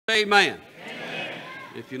Amen. Amen.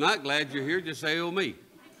 If you're not glad you're here, just say, oh, me.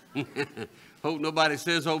 Hope nobody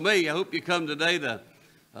says, oh, me. I hope you come today to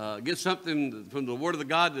get something from the Word of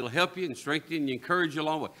God that will help you and strengthen you, encourage you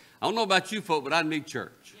along the way. I don't know about you folk, but I need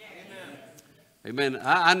church. Amen.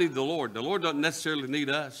 I need the Lord. The Lord doesn't necessarily need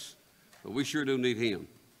us, but we sure do need Him.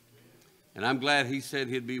 And I'm glad He said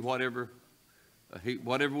He'd be whatever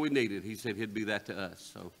we needed. He said He'd be that to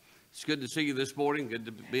us. So it's good to see you this morning. Good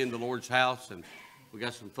to be in the Lord's house. And we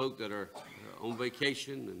got some folk that are on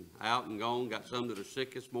vacation and out and gone. Got some that are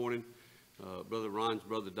sick this morning. Brother Ron's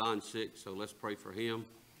brother Don's sick, so let's pray for him.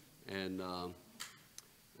 And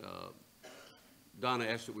Donna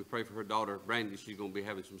asked that we pray for her daughter, Brandy. She's going to be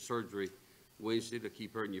having some surgery Wednesday, to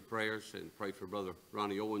keep her in your prayers, and pray for Brother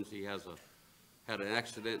Ronnie Owens. He had an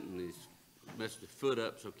accident and he's messed his foot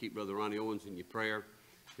up, so keep Brother Ronnie Owens in your prayer.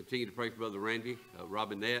 Continue to pray for Brother Randy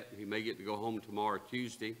Robinette. He may get to go home tomorrow,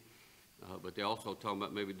 Tuesday, but they're also talking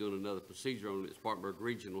about maybe doing another procedure on him at Spartanburg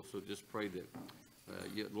Regional, so just pray that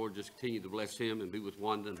Lord just continue to bless him and be with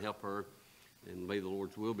Wanda and help her, and may the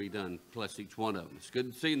Lord's will be done. Bless each one of them. It's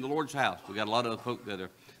good to see you in the Lord's house. We got a lot of folk that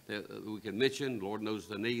we can mention. The Lord knows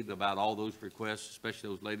the need about all those requests, especially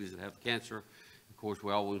those ladies that have cancer. Of course,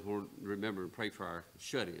 we always want to remember and pray for our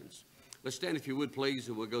shut-ins. Let's stand, if you would, please,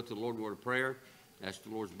 and we'll go to the Lord in word of prayer. Ask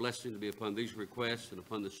the Lord's blessing to be upon these requests and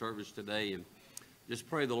upon the service today, and just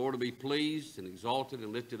pray the Lord will be pleased and exalted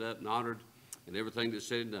and lifted up and honored in everything that's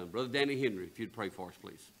said and done. Brother Danny Henry, if you'd pray for us,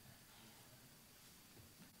 please.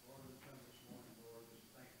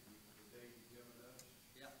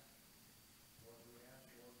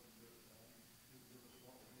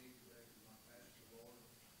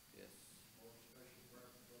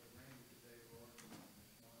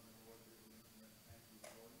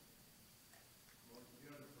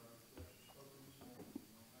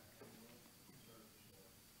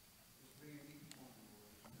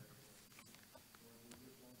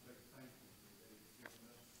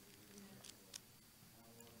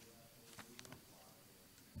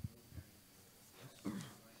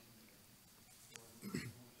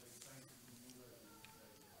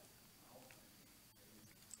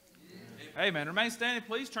 Amen. Remain standing,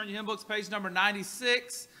 please. Turn your hymn books, page number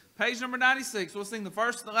 96. Page number 96. We'll sing the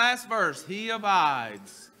first and the last verse. He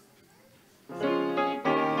abides.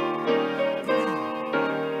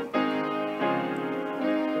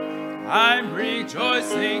 I'm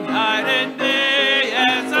rejoicing night and day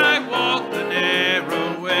as I walk the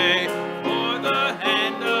narrow way. For the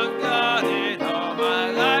hand of God in all my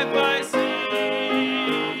life I see.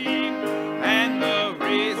 And the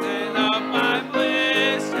reason of my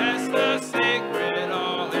bliss, yes, the secret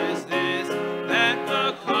all is this, that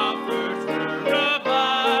the Comforter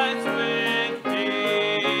abides with me.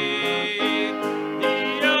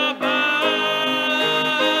 He abides,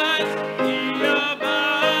 He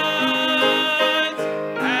abides,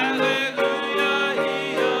 hallelujah, He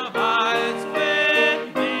abides with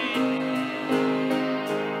me.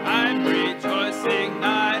 I'm rejoicing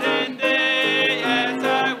night and day as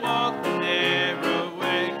I walk the narrow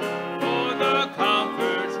way, for the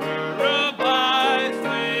Comforter abides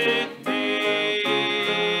with me.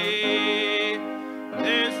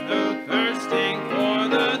 There's no thirsting for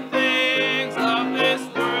the things of this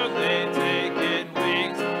world, they taken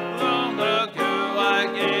wings. Long ago I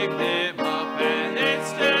gave them up and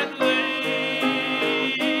instantly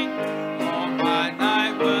all my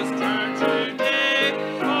night was turned to day,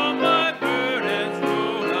 all my burdens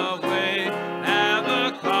rolled away. Now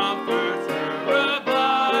the Comforter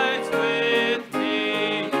abides with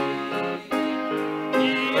me.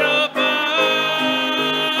 He abides,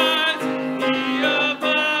 He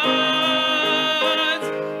abides,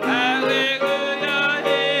 hallelujah,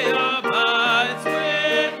 He abides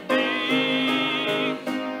with me.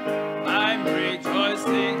 I'm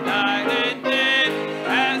rejoicing night and day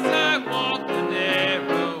as I walk the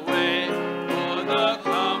narrow way, for the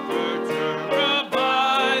Comforter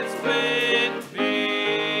abides with me.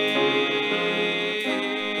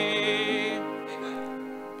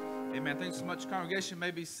 Amen. Thanks so much, congregation.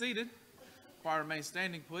 May be seated. Choir, remain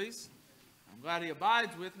standing, please. I'm glad He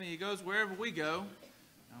abides with me. He goes wherever we go.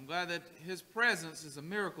 I'm glad that His presence is a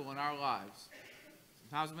miracle in our lives.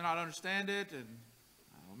 Sometimes we may not understand it, and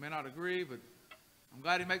we may not agree, but I'm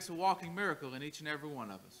glad He makes a walking miracle in each and every one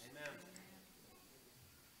of us.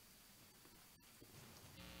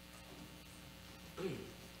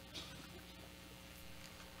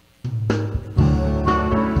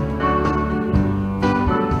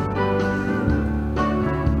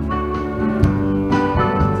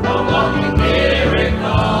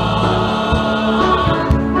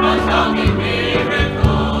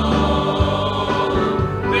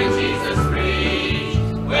 When Jesus preached,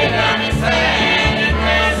 when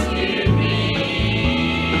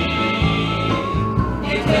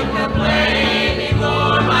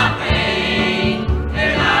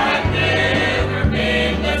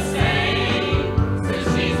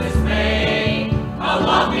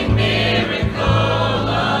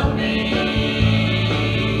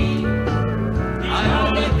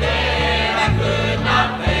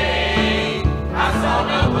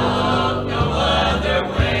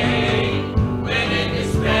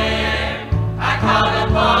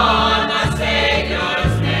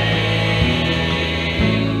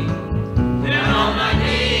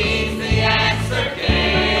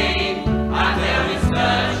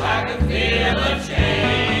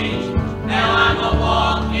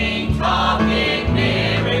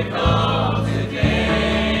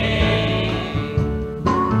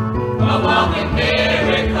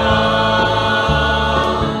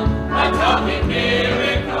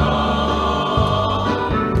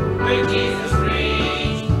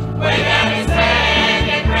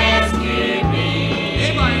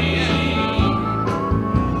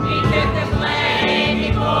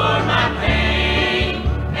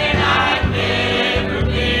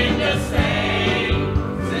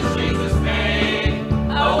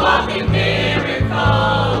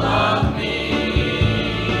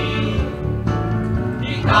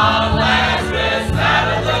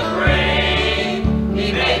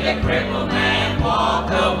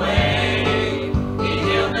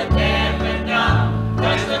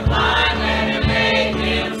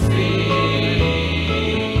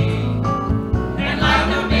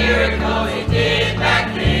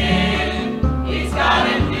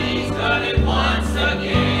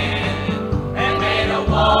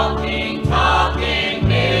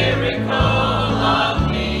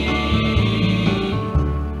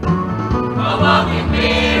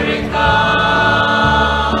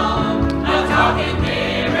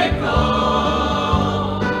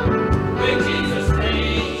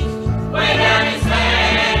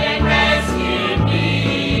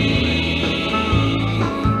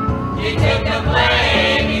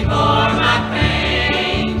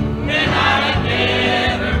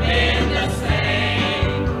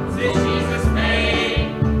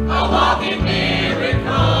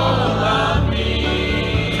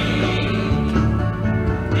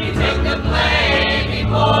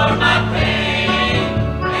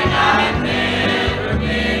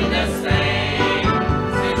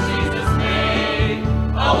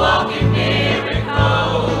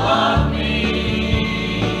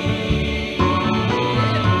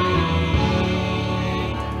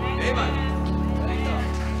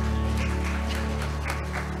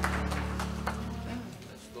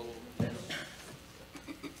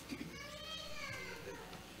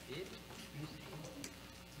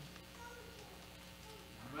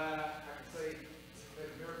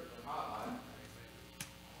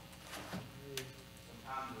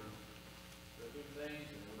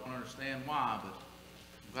Understand why, but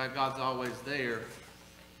I'm glad God's always there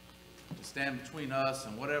to stand between us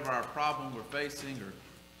and whatever our problem we're facing or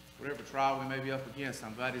whatever trial we may be up against.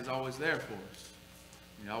 I'm glad He's always there for us.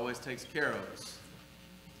 He always takes care of us.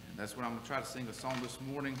 And that's what I'm going to try to sing a song this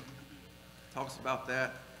morning. Talks about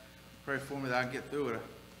that. Pray for me that I can get through it.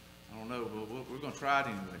 I don't know, but we're going to try it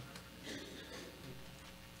anyway.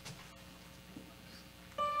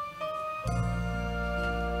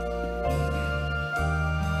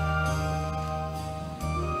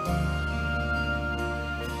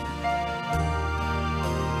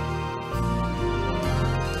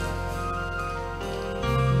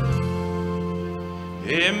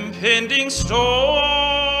 Impending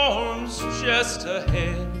storms just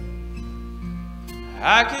ahead.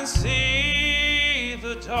 I can see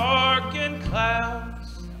the darkened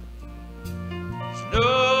clouds. There's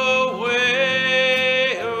no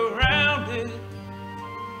way around it.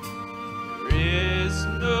 There is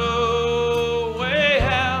no way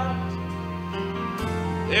out.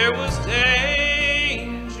 There was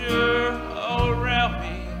danger all around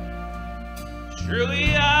me.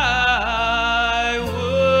 Surely I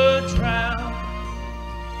would drown,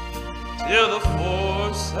 till the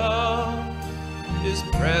force of His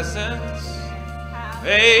presence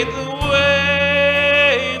made the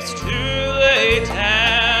waves to lay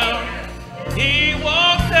down. He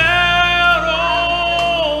walked out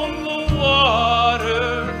on the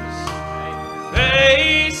waters,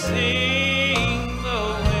 facing the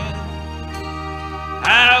wind.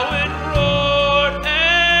 How it roared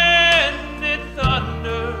and it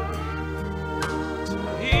thundered, till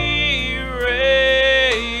He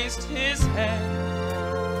raised His hand.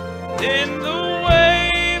 Then the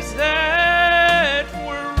waves that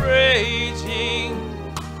were raging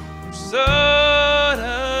were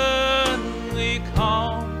suddenly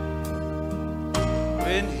calm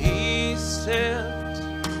when He stepped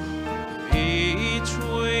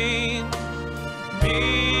between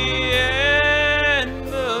me and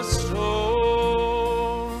the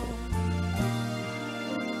storm.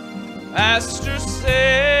 Master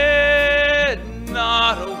said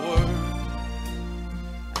not a word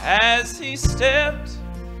as He stepped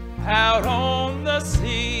out on the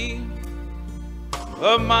sea,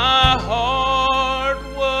 but my heart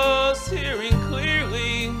was hearing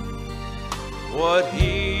clearly what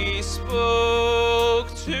He spoke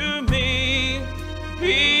to me.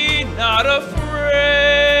 Be not afraid,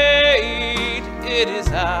 it is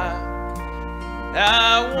I, and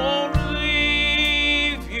I won't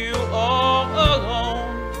leave you all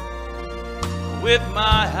alone. With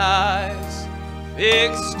my eyes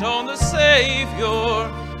fixed on the Savior,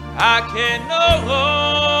 I can no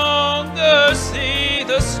longer see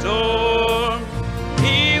the storm.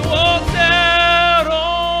 He walked out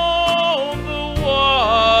on the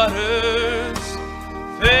waters,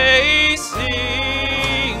 facing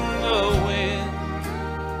the wind.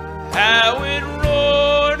 How it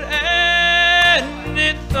roared and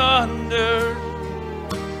it thundered,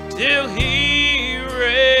 till He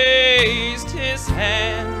raised His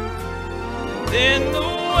hand. Then the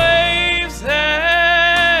waves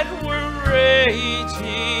that were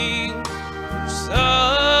raging were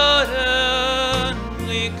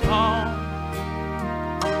suddenly calm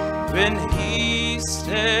when He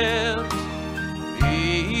stepped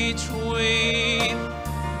between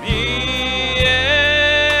me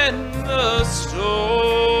and the storm.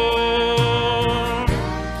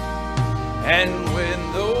 And when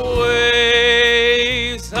the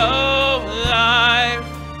waves of life,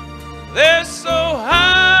 they're so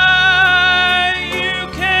high you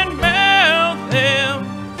can mount them,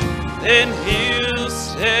 then he'll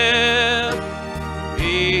step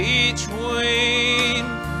between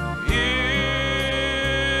you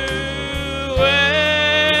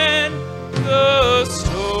and the storm.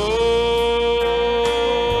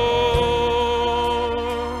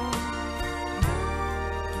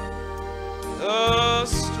 The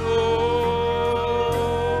storm.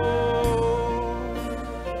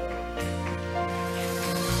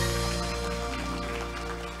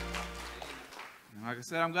 And like I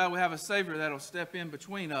said, I'm glad we have a Savior that'll step in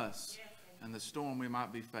between us and the storm we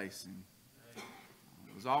might be facing. It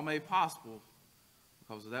was all made possible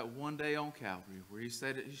because of that one day on Calvary where he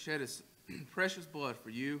shed his precious blood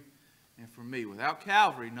for you and for me. Without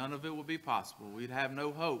Calvary, none of it would be possible. We'd have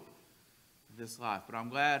no hope in this life. But I'm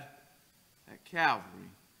glad at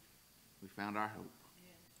Calvary we found our hope.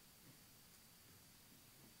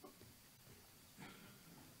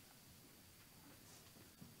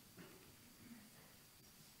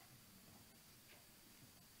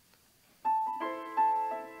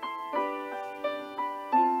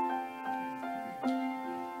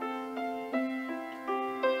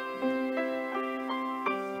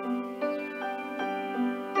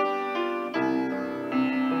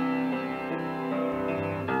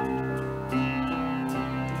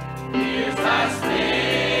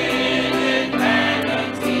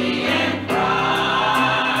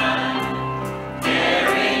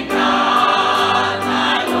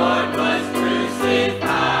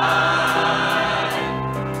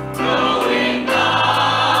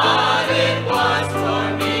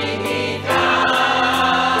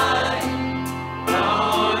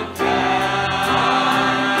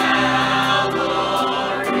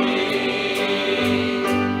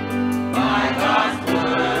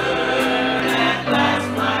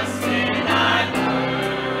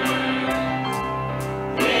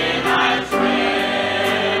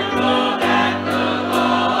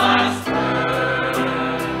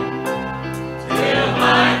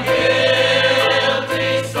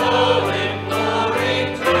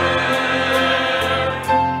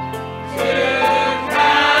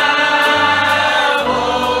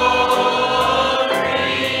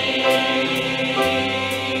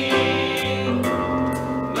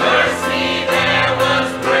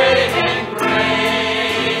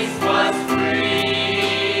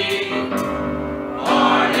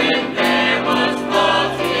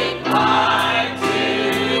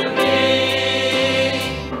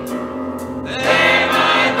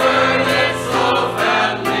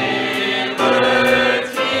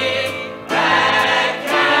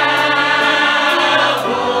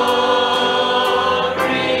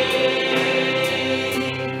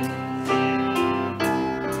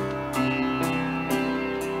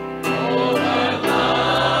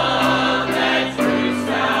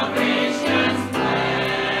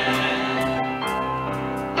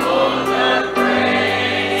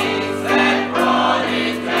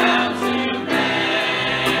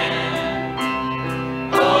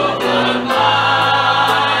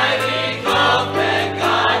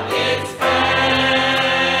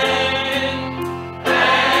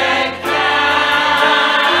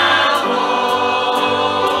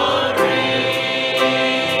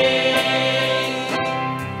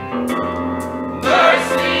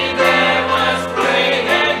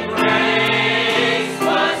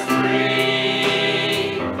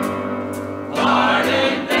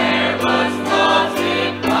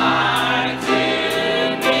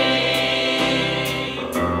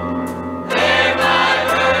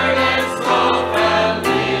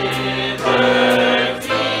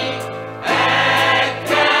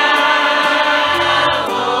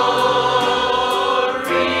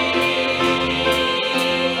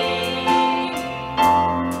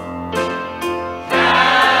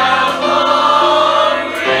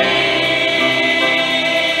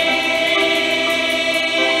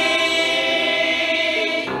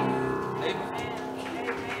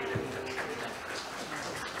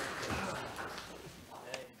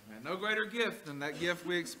 Gift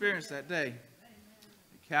we experienced that day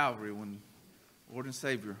at Calvary when Lord and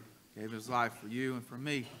Savior gave his life for you and for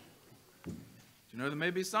me. You know, there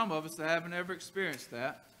may be some of us that haven't ever experienced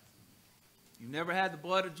that. You've never had the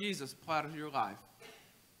blood of Jesus applied to your life.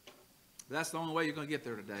 That's the only way you're going to get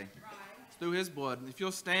there today. It's through his blood. And if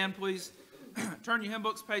you'll stand, please, turn your hymn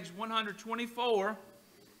books, page 124.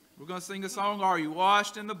 We're going to sing the song, Are You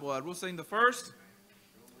Washed in the Blood? We'll sing the first,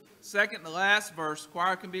 second, and the last verse.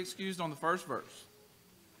 Choir can be excused on the first verse.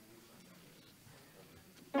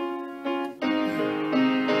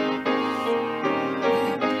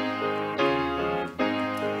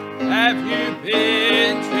 Have you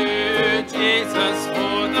been to Jesus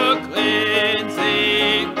for the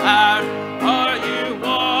cleansing power? Are you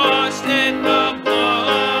washed in the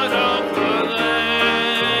blood of the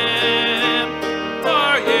Lamb?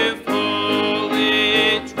 Are you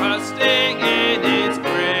fully trusting in His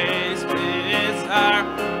grace desire?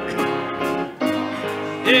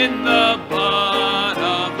 In the blood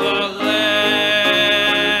of the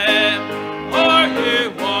Lamb, are you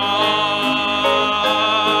washed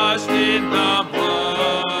in the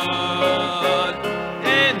blood,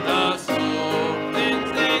 in the soul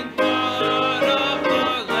cleansing blood of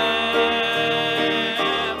the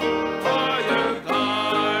Lamb? Are your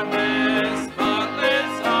garments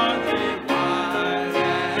spotless? Are they white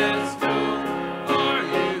as snow? Are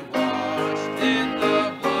you washed in the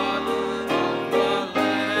blood of the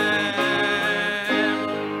Lamb?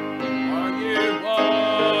 Are you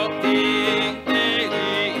walking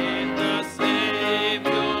daily in the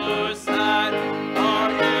Savior's sight?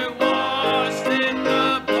 Are you washed in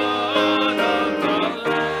the blood of the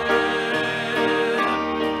Lamb?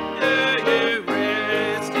 Do you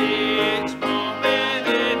rest each moment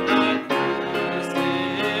in the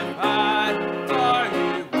crucified? Are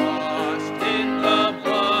you washed in the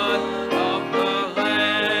blood of the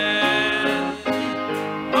Lamb?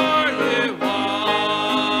 Are you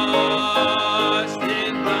washed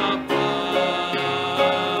in the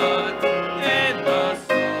blood, in the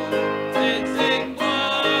soul cleansing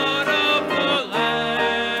blood of the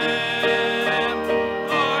Lamb?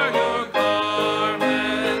 Are your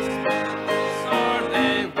garments spotless? Are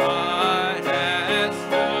they white as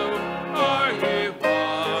snow? Are you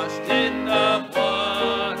washed in the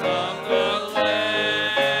blood of the Lamb?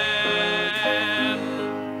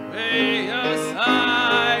 Lay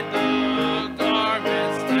aside the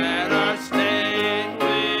garments that are stained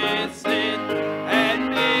with sin, and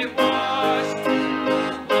be washed in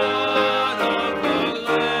the blood of the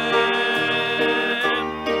Lamb.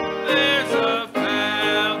 There's a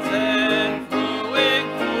fountain flowing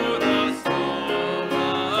for the soul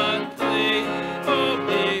unclean. Oh,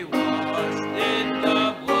 be washed in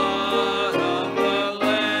the blood of the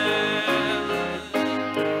Lamb.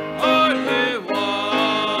 Are you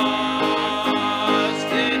washed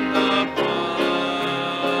in the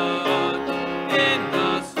blood, in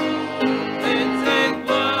the soul cleansing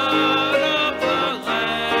blood of the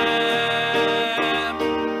Lamb?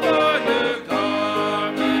 Are your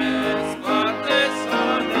garments spotless?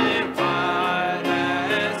 Are they white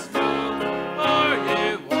as snow? Are you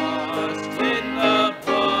washed in the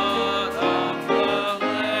blood of the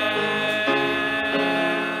Lamb?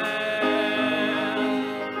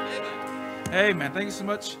 Amen. Thank you so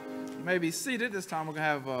much. You may be seated. This time we're going to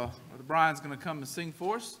have Brother Brian's going to come and sing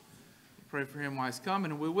for us. Pray for him while he's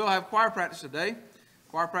coming. And we will have choir practice today.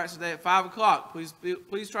 Choir practice today at 5 o'clock. Please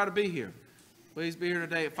try to be here. Please be here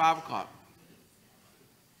today at 5 o'clock.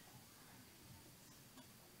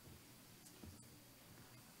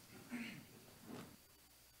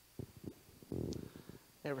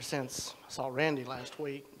 Ever since I saw Randy last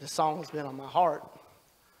week, this song has been on my heart.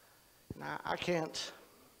 And I can't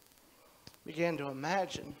begin to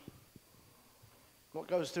imagine what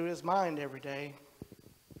goes through his mind every day.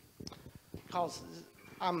 Because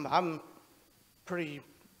I'm pretty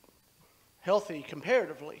healthy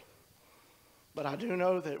comparatively. But I do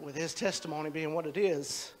know that with his testimony being what it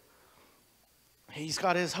is, he's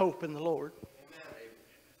got his hope in the Lord.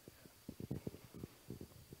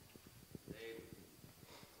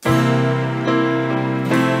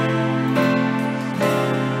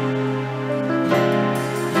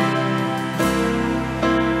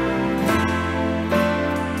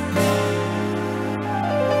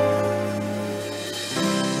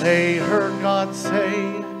 They heard God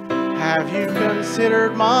say, have you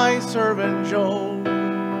considered my servant Job?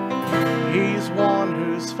 He's one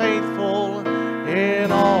who's faithful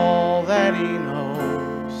in all that he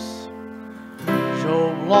knows.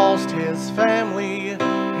 Job lost his family,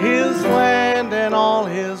 his land, and all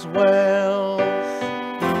his wealth.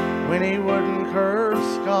 When he wouldn't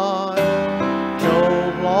curse God,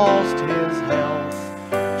 Job lost his health.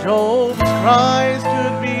 Job's cries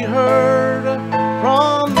could be heard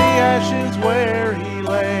from the ashes where he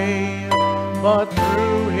lay, but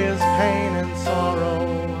through his pain and sorrow,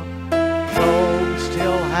 Job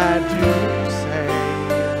still had to say,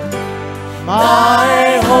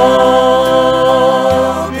 my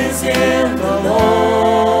hope is in the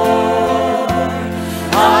Lord.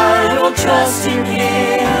 I will trust in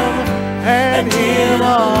Him and Him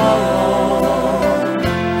alone.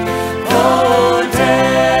 Though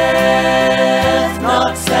death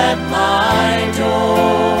knocks at my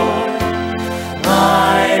door,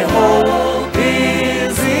 my hope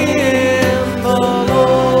is in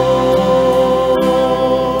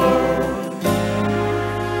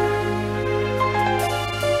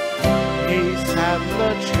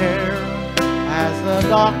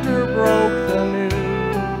doctor broke the news.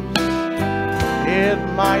 It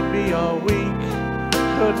might be a week,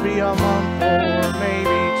 could be a month, or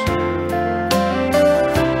maybe two.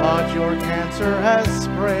 But your cancer has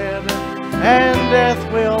spread, and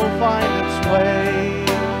death will find its way.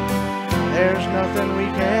 There's nothing we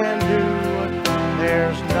can do,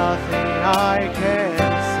 there's nothing I can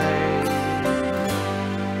say.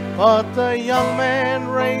 But the young man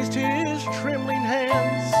raised his trembling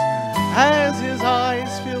hands as his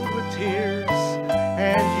eyes filled with tears,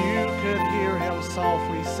 and you could hear him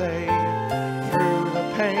softly say through the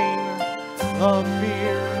pain of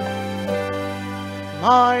fear,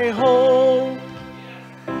 my hope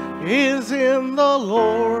is in the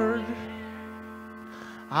Lord.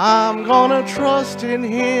 I'm gonna trust in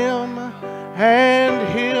Him and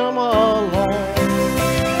Him alone.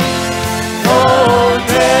 Oh,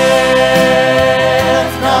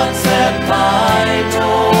 death knocks at my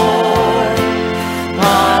door.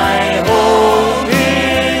 My hope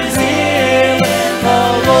is in the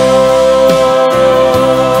Lord.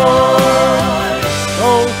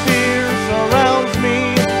 Though fear surrounds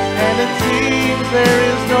me and it seems there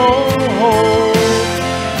is no hope,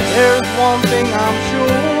 there's one thing I'm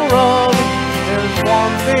sure of. There's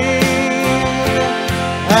one thing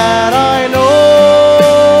that I know.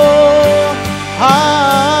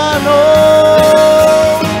 I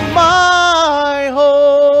know my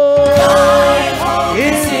hope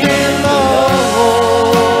is in the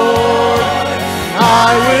Lord.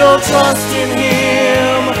 I will trust in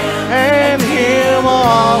Him and Him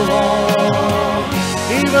alone.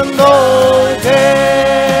 Even though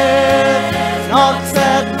death knocks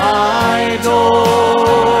at my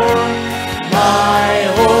door, my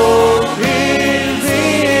hope is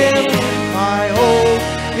in, my hope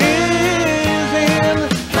is in,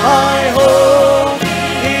 my hope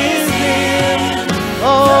is in the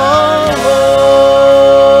Lord.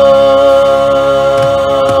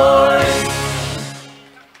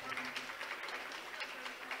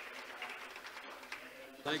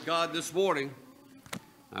 Thank God this morning,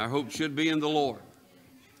 our hope should be in the Lord.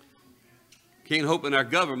 Can't hope in our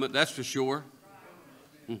government, that's for sure.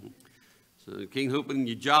 So you can't hope in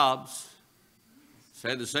your jobs.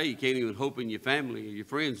 Sad to say, you can't even hope in your family or your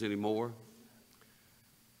friends anymore.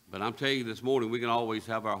 But I'm telling you this morning, we can always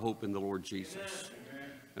have our hope in the Lord Jesus.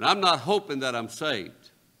 And I'm not hoping that I'm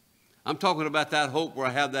saved. I'm talking about that hope where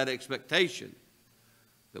I have that expectation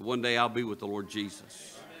that one day I'll be with the Lord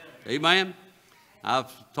Jesus. Amen?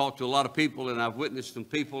 I've talked to a lot of people and I've witnessed some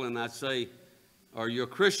people, and I say, are you a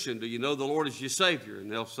Christian? Do you know the Lord is your Savior?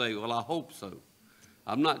 And they'll say, well, I hope so.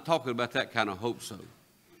 I'm not talking about that kind of hope so.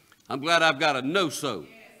 I'm glad I've got a no-so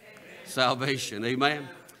salvation. Amen.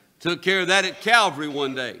 Took care of that at Calvary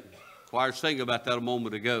one day. Choir sang about that a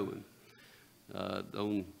moment ago. And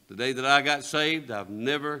on the day that I got saved, I've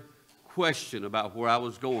never questioned about where I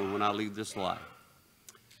was going when I leave this life.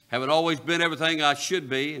 Haven't always been everything I should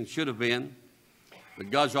be and should have been, but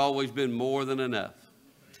God's always been more than enough.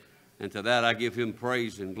 And to that I give Him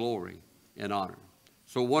praise and glory and honor.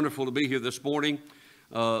 So wonderful to be here this morning.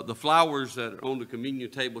 The flowers that are on the communion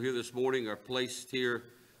table here this morning are placed here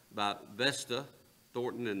by Vesta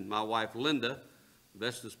Thornton and my wife Linda.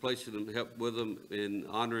 Vesta's placing them, help with them in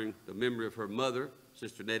honoring the memory of her mother,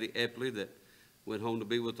 Sister Nettie Epley, that went home to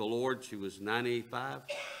be with the Lord. She was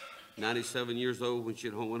 97 years old when she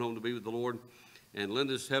went home to be with the Lord. And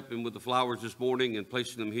Linda's helping with the flowers this morning and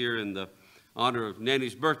placing them here in the honor of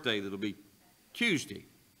Nanny's birthday. That'll be Tuesday.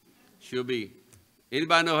 She'll be,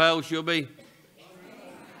 anybody know how old she'll be?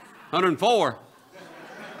 104.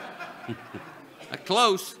 That's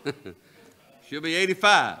close. She'll be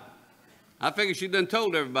 85. I figure she done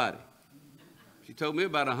told everybody. She told me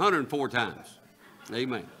about 104 times.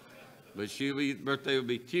 Amen. But birthday will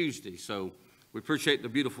be Tuesday. So we appreciate the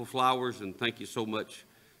beautiful flowers and thank you so much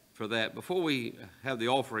for that. Before we have the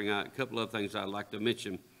offering, a couple of things I'd like to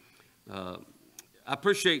mention. I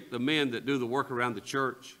appreciate the men that do the work around the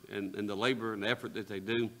church and the labor and the effort that they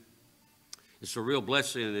do. It's a real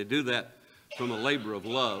blessing, and they do that from a labor of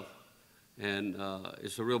love. And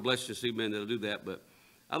it's a real blessing to see men that'll do that. But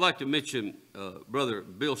I'd like to mention Brother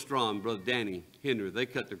Bill Strom, Brother Danny Henry. They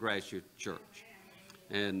cut the grass here at church.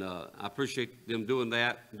 And I appreciate them doing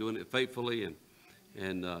that, doing it faithfully,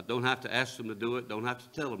 and don't have to ask them to do it, don't have to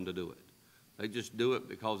tell them to do it. They just do it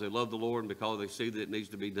because they love the Lord and because they see that it needs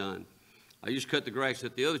to be done. I used to cut the grass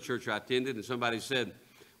at the other church I attended, and somebody said,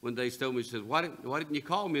 one day told me, said, why didn't you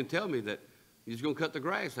call me and tell me that you was going to cut the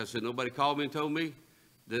grass? I said, nobody called me and told me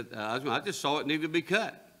that I just saw it needed to be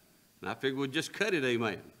cut. And I figured we'd just cut it,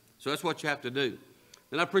 amen. So that's what you have to do.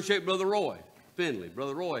 And I appreciate Brother Roy Finley.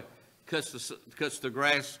 Brother Roy cuts the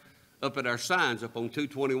grass up at our signs up on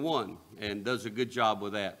 221 and does a good job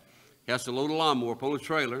with that. He has to load a lawnmower up on a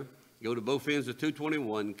trailer, go to both ends of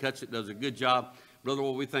 221, cuts it, does a good job. Brother,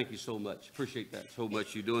 well, we thank you so much. Appreciate that so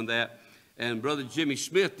much, you doing that. And Brother Jimmy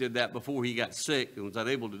Smith did that before he got sick and was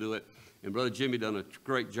unable to do it. And Brother Jimmy done a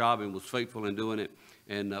great job and was faithful in doing it.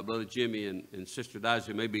 And Brother Jimmy and Sister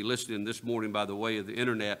Daisy may be listening this morning by the way of the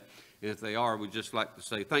internet. And if they are, we'd just like to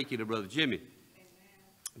say thank you to Brother Jimmy. Amen.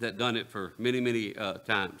 That done it for many, many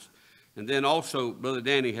times. And then also, Brother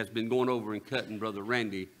Danny has been going over and cutting Brother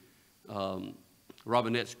Randy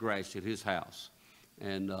Robinette's grass at his house.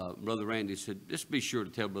 And Brother Randy said, just be sure to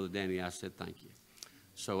tell Brother Danny I said thank you.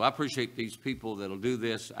 So I appreciate these people that'll do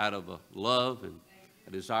this out of a love and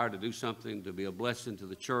a desire to do something, to be a blessing to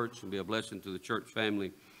the church and be a blessing to the church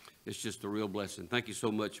family. It's just a real blessing. Thank you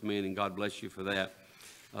so much, man, and God bless you for that.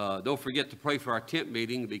 Don't forget to pray for our tent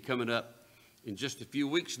meeting. It'll be coming up in just a few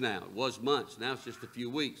weeks now. It was months. Now it's just a few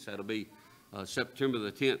weeks. That'll be September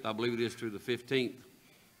the 10th, I believe it is, through the 15th,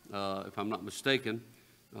 if I'm not mistaken.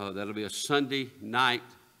 That'll be a Sunday night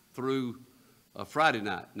through a Friday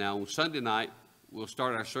night. Now, on Sunday night, we'll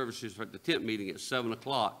start our services at the tent meeting at 7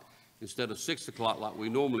 o'clock instead of 6 o'clock like we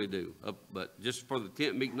normally do. But just for the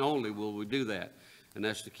tent meeting only will we do that. And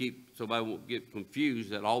that's to keep, so somebody won't get confused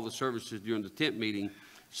that all the services during the tent meeting,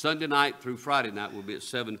 Sunday night through Friday night, will be at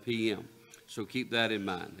 7 p.m. So keep that in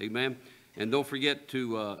mind. Amen. And don't forget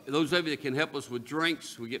to, those of you that can help us with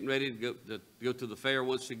drinks, we're getting ready to go to the fair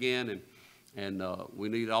once again. And we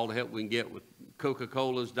need all the help we can get with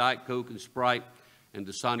Coca-Colas, Diet Coke, and Sprite, and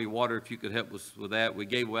Dasani water, if you could help us with that. We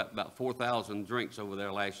gave away about 4,000 drinks over there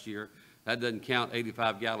last year. That doesn't count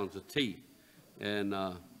 85 gallons of tea and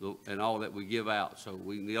all that we give out. So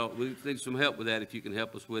we need some help with that if you can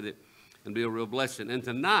help us with it and be a real blessing. And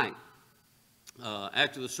tonight,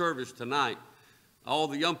 after the service tonight, all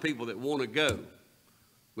the young people that want to go,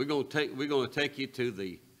 we're going to take you to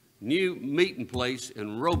the new meeting place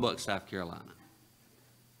in Roebuck, South Carolina.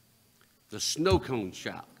 The Snow Cone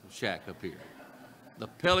Shack up here. The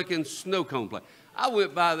Pelican Snow Cone place. I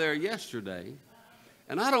went by there yesterday,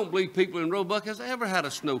 and I don't believe people in Roebuck has ever had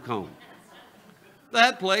a snow cone.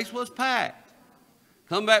 That place was packed.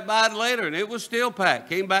 Come back by it later, and it was still packed.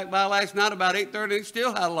 Came back by last night about 8:30, and it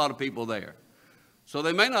still had a lot of people there. So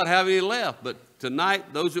they may not have any left, but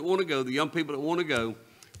tonight, those that want to go, the young people that want to go,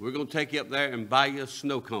 we're going to take you up there and buy you a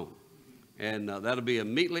snow cone. And that'll be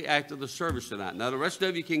immediately after the service tonight. Now, the rest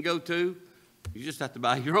of you can go too. You just have to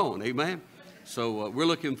buy your own. Amen? So we're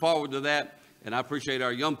looking forward to that. And I appreciate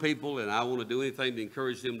our young people, and I want to do anything to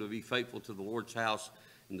encourage them to be faithful to the Lord's house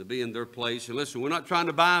and to be in their place. And listen, we're not trying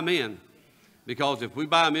to buy them in, because if we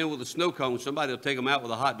buy them in with a snow cone, somebody will take them out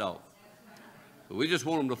with a hot dog. But we just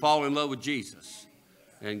want them to fall in love with Jesus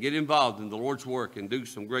and get involved in the Lord's work and do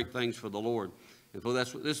some great things for the Lord. And so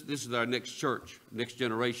that's what this is our next church, next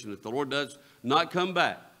generation. If the Lord does not come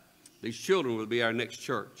back, these children will be our next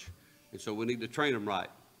church. And so we need to train them right,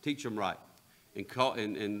 teach them right,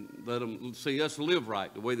 and let them see us live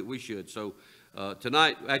right the way that we should. So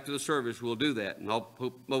tonight, after the service, we'll do that. And I'll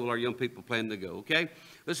hope most of our young people plan to go, okay?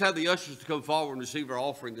 Let's have the ushers to come forward and receive our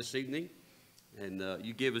offering this evening. And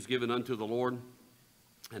you give is given unto the Lord.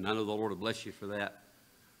 And I know the Lord will bless you for that.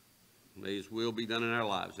 May His will be done in our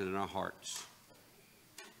lives and in our hearts.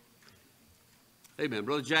 Amen.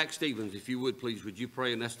 Brother Jack Stevens, if you would, please, would you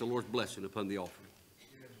pray and ask the Lord's blessing upon the offering?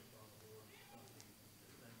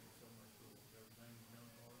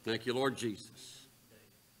 Thank you, Lord Jesus.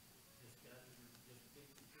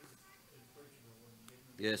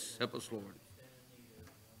 Yes, help us, Lord.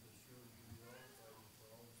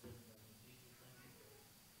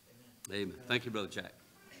 Amen. Thank you, Brother Jack.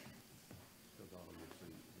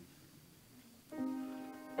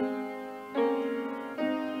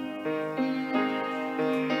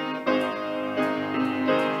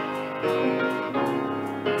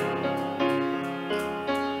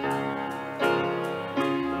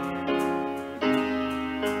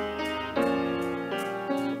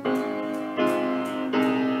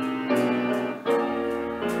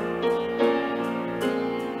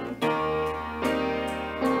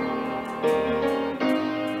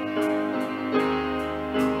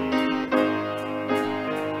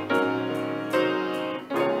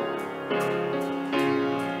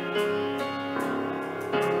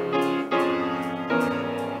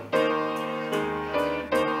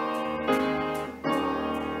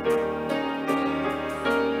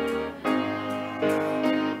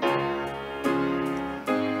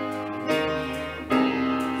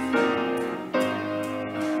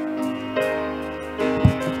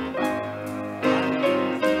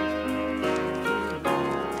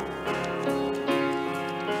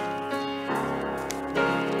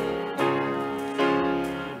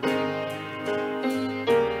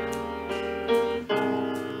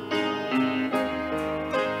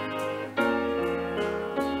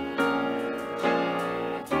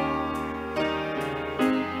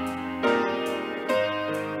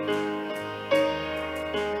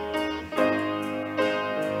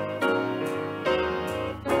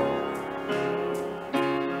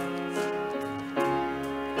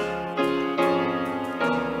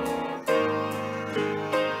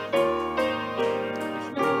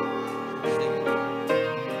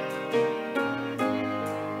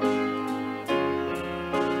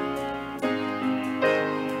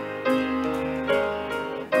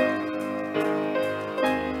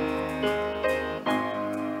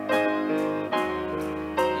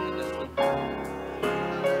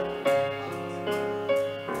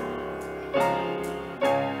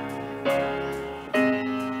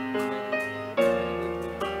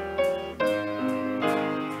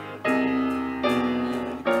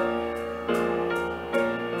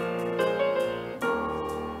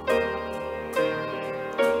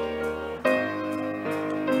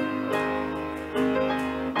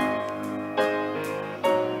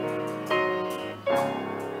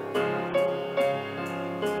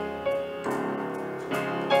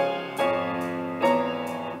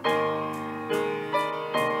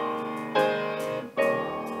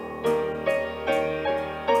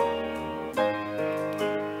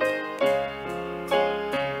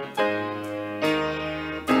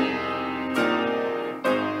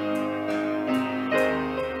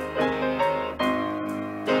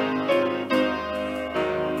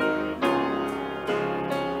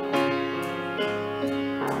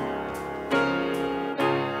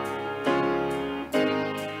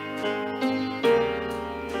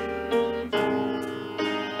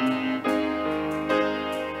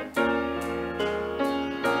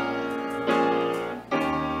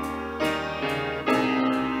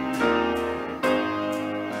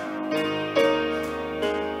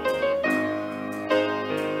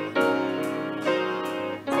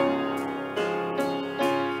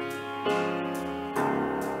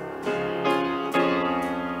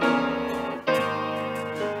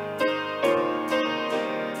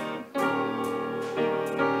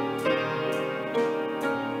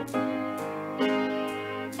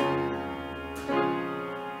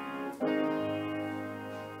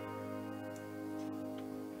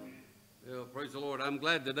 Praise the Lord. I'm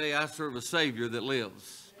glad today I serve a Savior that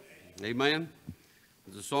lives. Amen.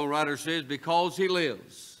 As the songwriter says, because He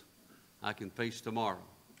lives, I can face tomorrow.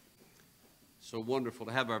 So wonderful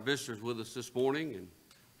to have our visitors with us this morning. And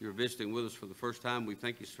if you're visiting with us for the first time, we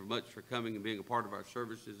thank you so much for coming and being a part of our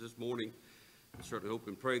services this morning. I certainly hope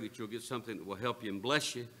and pray that you'll get something that will help you and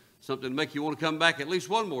bless you, something to make you want to come back at least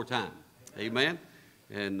one more time. Amen.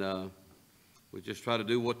 And we just try to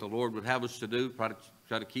do what the Lord would have us to do, try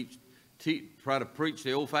to preach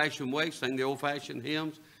the old-fashioned way, sing the old-fashioned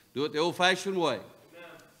hymns, do it the old-fashioned way.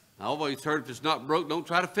 I always heard if it's not broke, don't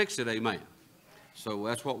try to fix it, amen. So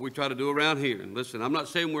that's what we try to do around here. And listen, I'm not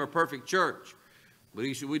saying we're a perfect church, but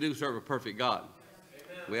we do serve a perfect God.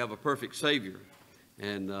 We have a perfect Savior.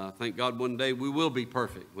 And thank God one day we will be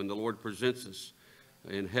perfect when the Lord presents us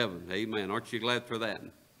in heaven. Amen. Aren't you glad for that?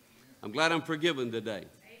 I'm glad I'm forgiven today.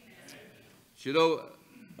 You know,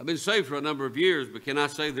 I've been saved for a number of years, but can I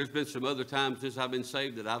say there's been some other times since I've been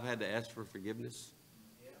saved that I've had to ask for forgiveness?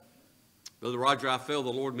 Brother Roger, I failed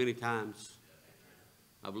the Lord many times.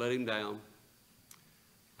 I've let Him down.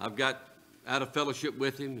 I've got out of fellowship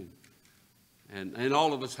with Him, and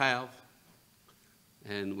all of us have.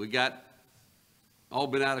 And we got all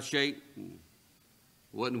been out of shape and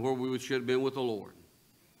wasn't where we should have been with the Lord.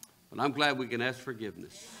 But I'm glad we can ask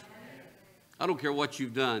forgiveness. I don't care what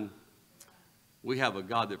you've done. We have a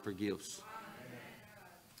God that forgives.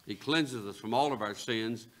 He cleanses us from all of our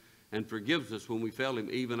sins and forgives us when we fail Him,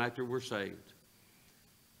 even after we're saved.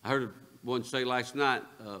 I heard one say last night,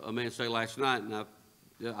 a man say last night, and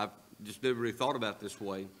I've just never really thought about it this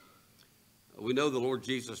way. We know the Lord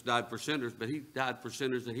Jesus died for sinners, but He died for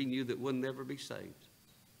sinners that He knew that would never be saved.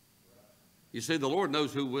 You see, the Lord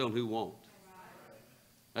knows who will and who won't.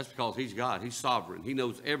 That's because He's God. He's sovereign. He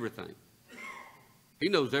knows everything. He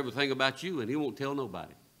knows everything about you, and He won't tell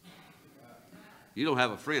nobody. You don't have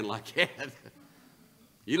a friend like that.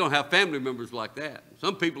 You don't have family members like that.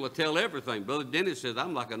 Some people will tell everything. Brother Dennis says,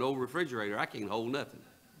 I'm like an old refrigerator. I can't hold nothing.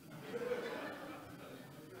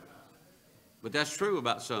 But that's true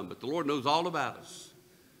about some. But the Lord knows all about us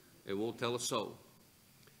and won't tell a soul.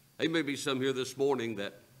 There may be some here this morning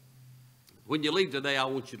that when you leave today, I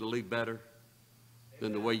want you to leave better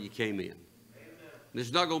than the way you came in. And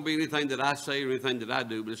it's not going to be anything that I say or anything that I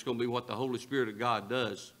do, but it's going to be what the Holy Spirit of God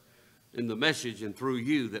does in the message and through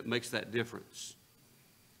you that makes that difference.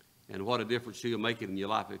 And what a difference He'll make it in your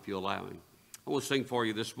life if you allow Him. I want to sing for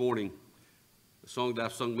you this morning a song that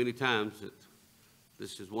I've sung many times.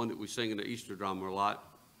 This is one that we sing in the Easter drama a lot.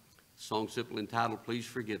 A song simply entitled, Please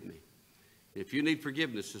Forgive Me. If you need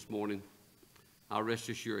forgiveness this morning, I'll rest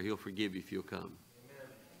assured He'll forgive you if you'll come. Amen.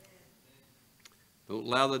 Don't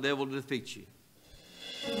allow the devil to defeat you.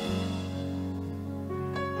 Just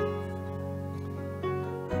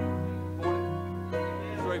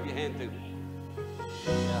wave your hand to me.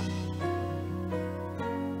 Yeah.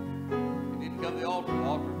 You need to come to the altar. The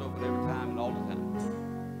altar's open every time and all the time.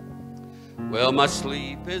 Well, my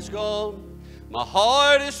sleep is gone. My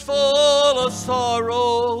heart is full of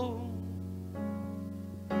sorrow.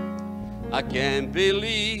 I can't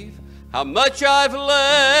believe how much I've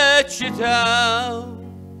let you down.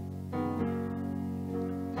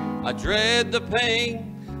 I dread the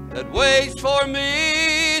pain that waits for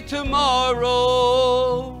me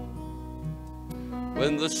tomorrow,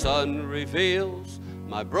 when the sun reveals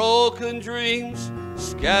my broken dreams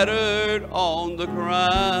scattered on the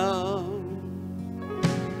ground.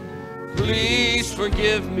 Please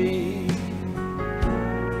forgive me.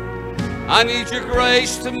 I need your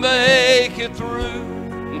grace to make it through,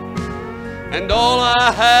 and all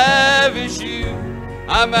I have is you.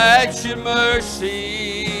 I'm at your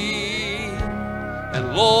mercy.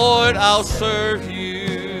 And Lord, I'll serve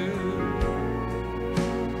you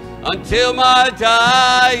until my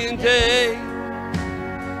dying day.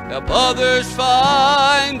 Help others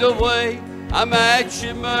find a way. I'm at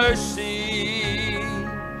your mercy.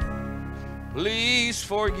 Please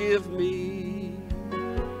forgive me.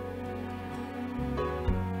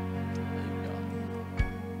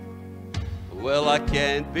 Well, I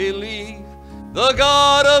can't believe the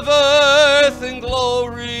God of earth and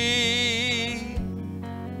glory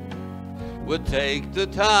would take the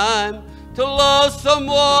time to love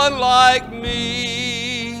someone like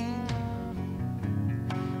me.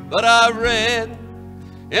 But I read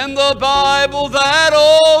in the Bible that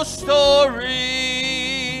old story,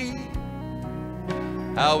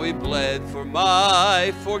 how He bled for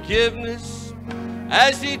my forgiveness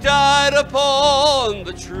as He died upon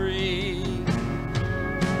the tree.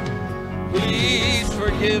 Please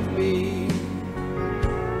forgive me.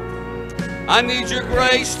 I need your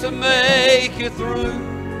grace to make it through,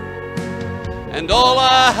 and all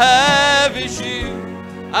I have is you.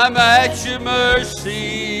 I'm at your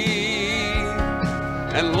mercy,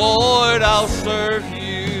 and Lord, I'll serve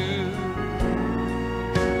you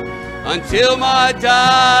until my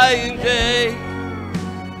dying day.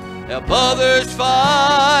 Help others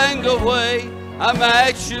find a way. I'm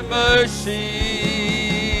at your mercy.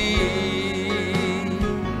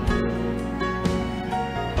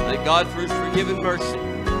 Thank God for His forgiving mercy,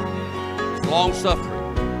 His long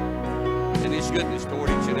suffering, and His goodness toward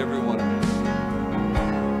each and every one of us.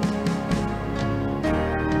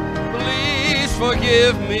 Please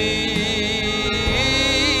forgive me.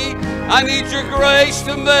 I need your grace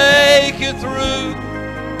to make it through.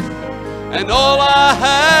 And all I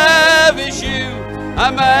have is you.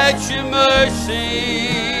 I'm at your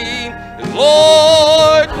mercy. And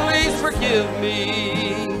Lord, please forgive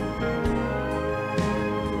me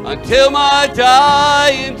until my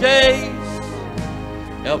dying days.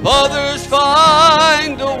 Help others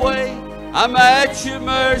find a way. I'm at your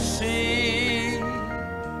mercy.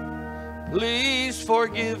 Please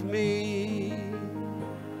forgive me.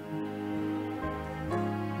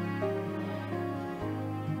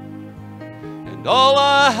 And all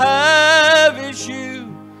I have is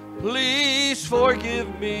you. Please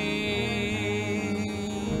forgive me.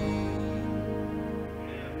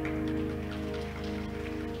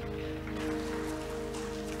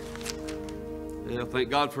 Yeah, thank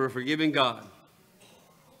God for a forgiving God.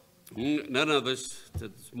 None of us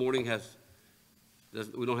this morning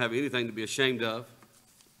we don't have anything to be ashamed of.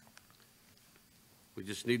 We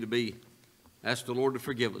just need to ask the Lord to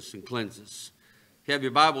forgive us and cleanse us. If you have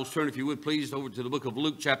your Bibles, turn, if you would, please, over to the book of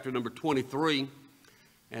Luke, chapter number 23.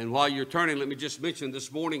 And while you're turning, let me just mention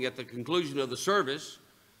this morning at the conclusion of the service,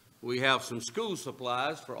 we have some school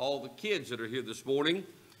supplies for all the kids that are here this morning.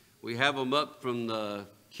 We have them up from the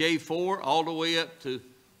K4 all the way up to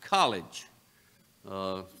college.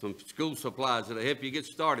 Some school supplies that'll help you get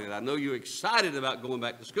started. I know you're excited about going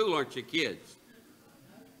back to school, aren't you, kids?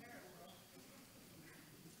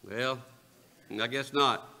 Well, I guess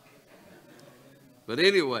not. But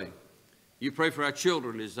anyway, you pray for our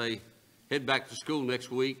children as they head back to school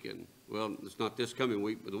next week. And, well, it's not this coming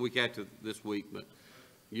week, but the week after this week. But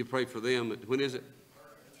you pray for them. When is it?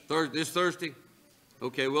 Thursday, this Thursday?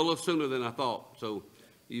 Okay, well, a little sooner than I thought. So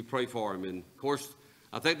you pray for them. And, of course,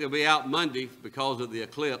 I think they'll be out Monday because of the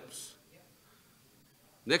eclipse.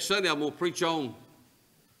 Next Sunday, I'm going to preach on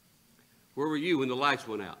where were you when the lights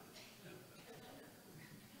went out?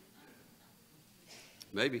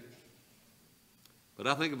 Maybe. But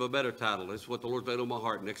I think of a better title. That's what the Lord laid on my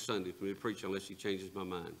heart next Sunday for me to preach, unless He changes my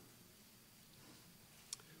mind.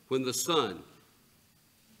 When the sun,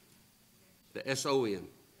 the S-O-N,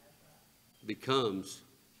 becomes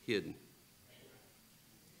hidden.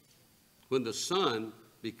 When the sun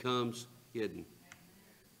becomes hidden.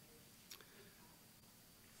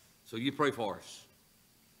 So you pray for us.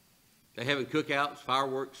 They're having cookouts,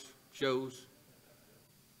 fireworks, shows,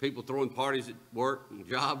 people throwing parties at work and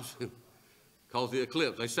jobs. Because the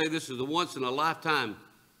eclipse. They say this is a once-in-a-lifetime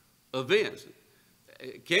event.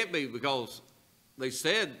 It can't be, because they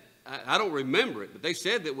said, I don't remember it, but they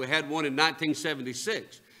said that we had one in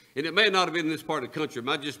 1976. And it may not have been in this part of the country. It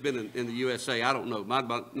might have just been in the USA. I don't know. It might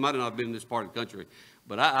not have been in this part of the country.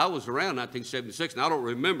 But I was around 1976, and I don't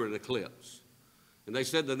remember an eclipse. And they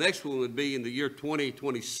said the next one would be in the year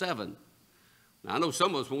 2027. Now, I know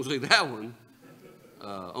some of us won't see that one,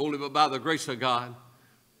 only but by the grace of God.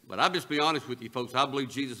 But I'll just be honest with you, folks. I believe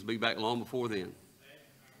Jesus will be back long before then.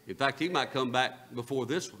 In fact, He might come back before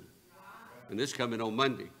this one. And this coming on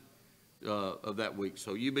Monday of that week.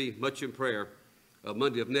 So you be much in prayer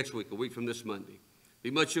Monday of next week, a week from this Monday.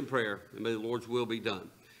 Be much in prayer, and may the Lord's will be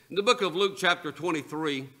done. In the book of Luke, chapter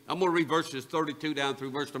 23, I'm going to read verses 32 down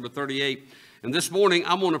through verse number 38. And this morning,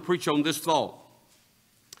 I'm going to preach on this thought.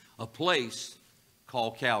 A place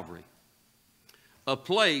called Calvary. A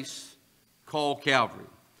place called Calvary.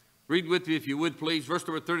 Read with me if you would, please. Verse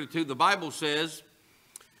number 32, the Bible says,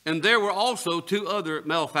 "And there were also 2 other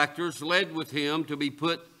malefactors led with him to be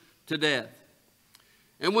put to death.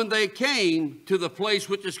 And when they came to the place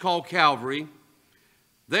which is called Calvary,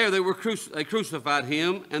 there they crucified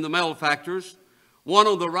him and the malefactors, one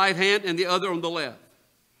on the right hand and the other on the left.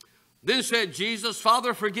 Then said Jesus,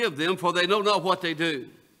 Father, forgive them, for they know not what they do.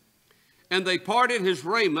 And they parted his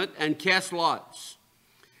raiment and cast lots.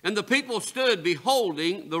 And the people stood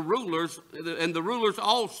beholding the rulers, and the rulers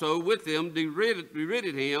also with him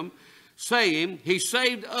derided him, saying, He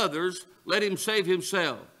saved others, let him save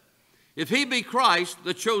himself. If he be Christ,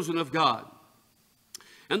 the chosen of God.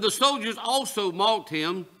 And the soldiers also mocked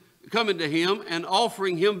him, coming to him and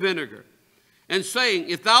offering him vinegar. and saying,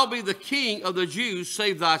 If thou be the king of the Jews,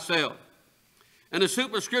 save thyself. And the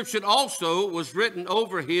superscription also was written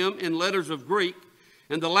over him in letters of Greek,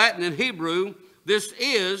 and the Latin and Hebrew, This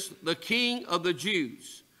is the King of the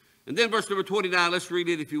Jews. And then verse number 29, let's read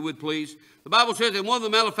it if you would please. The Bible says, And one of the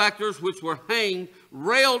malefactors which were hanged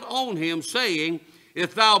railed on him, saying,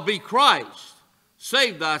 If thou be Christ,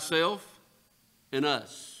 save thyself and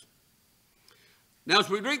us. Now as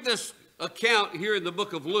we read this account here in the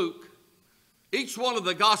book of Luke, each one of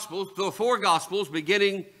the Gospels, the 4 Gospels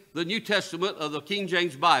beginning the New Testament of the King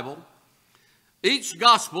James Bible, each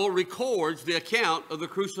Gospel records the account of the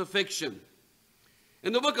crucifixion.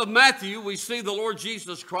 In the book of Matthew, we see the Lord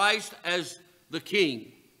Jesus Christ as the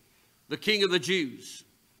King of the Jews,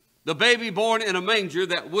 the baby born in a manger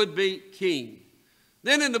that would be king.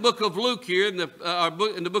 Then in the book of Luke here, in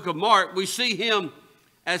the book of Mark, we see him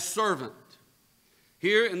as servant.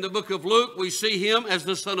 Here in the book of Luke, we see him as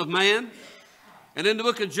the Son of Man. And in the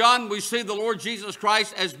book of John, we see the Lord Jesus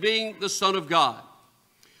Christ as being the Son of God.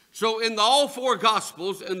 So in all 4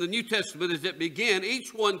 Gospels in the New Testament as it began,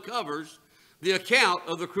 each one covers the account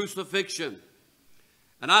of the crucifixion.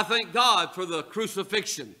 And I thank God for the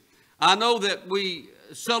crucifixion. I know that we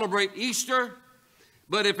celebrate Easter,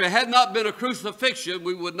 but if it had not been a crucifixion,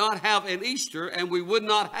 we would not have an Easter and we would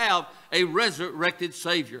not have a resurrected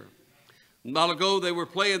Savior. A while ago, they were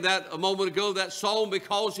playing that, a moment ago, that song,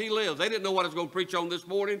 Because He Lives. They didn't know what I was going to preach on this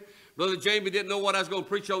morning. Brother Jamie didn't know what I was going to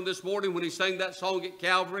preach on this morning when he sang that song at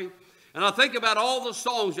Calvary. And I think about all the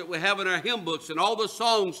songs that we have in our hymn books and all the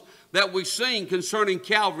songs that we sing concerning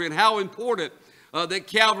Calvary and how important that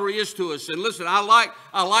Calvary is to us. And listen, I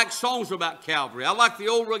like songs about Calvary. I like the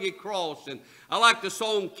old rugged cross, and I like the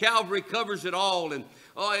song Calvary Covers It All, and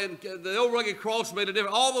the old rugged cross made a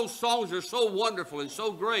difference. All those songs are so wonderful and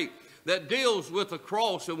so great that deals with the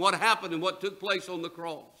cross and what happened and what took place on the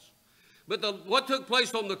cross. But what took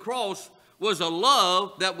place on the cross was a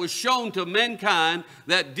love that was shown to mankind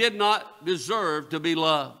that did not deserve to be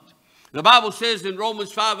loved. The Bible says in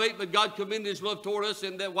Romans 5:8, But God commended His love toward us,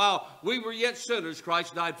 in that while we were yet sinners,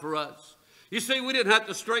 Christ died for us. You see, we didn't have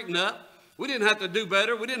to straighten up. We didn't have to do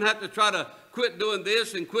better. We didn't have to try to quit doing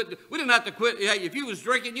this and quit. We didn't have to quit. Hey, if you was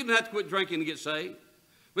drinking, you didn't have to quit drinking to get saved.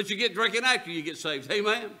 But you get drinking after you get saved.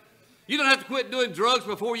 Amen. You don't have to quit doing drugs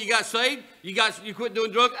before you got saved. You quit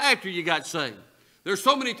doing drugs after you got saved. There's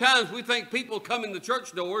so many times we think people come in the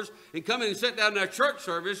church doors and come in and sit down in our church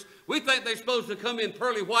service. We think they're supposed to come in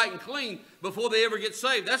pearly white and clean before they ever get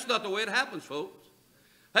saved. That's not the way it happens, folks.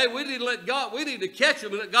 Hey, we need to catch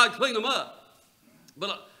them and let God clean them up.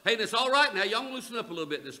 But hey, it's all right now. Y'all loosen up a little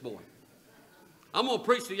bit this morning. I'm going to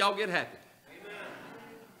preach till y'all get happy. Amen.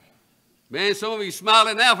 Man, some of you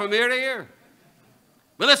smiling now from ear to ear.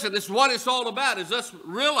 But listen, this is what it's all about, is us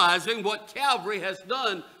realizing what Calvary has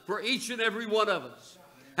done for each and every one of us.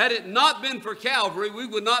 Had it not been for Calvary, we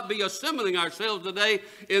would not be assembling ourselves today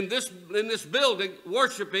in this building,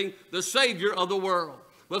 worshiping the Savior of the world.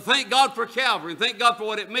 But thank God for Calvary, and thank God for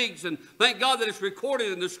what it means, and thank God that it's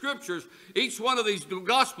recorded in the Scriptures, each one of these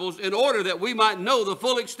Gospels, in order that we might know the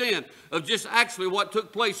full extent of just actually what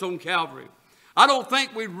took place on Calvary. I don't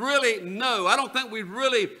think we really know. I don't think we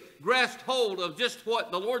really grasped hold of just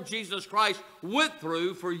what the Lord Jesus Christ went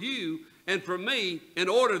through for you and for me in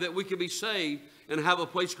order that we could be saved and have a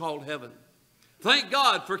place called heaven. Thank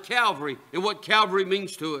God for Calvary and what Calvary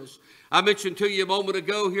means to us. I mentioned to you a moment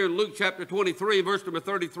ago here in Luke chapter 23, verse number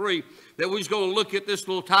 33, that we was going to look at this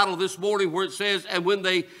little title this morning where it says, And when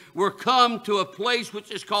they were come to a place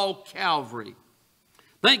which is called Calvary.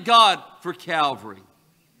 Thank God for Calvary.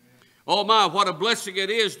 Oh my, what a blessing it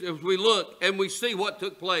is as we look and we see what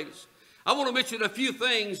took place. I want to mention a few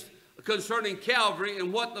things concerning Calvary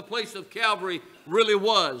and what the place of Calvary really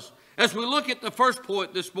was. As we look at the first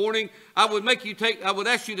point this morning, I would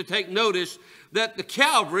ask you to take notice that the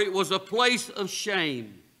Calvary was a place of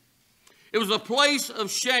shame. It was a place of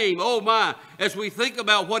shame. Oh my, as we think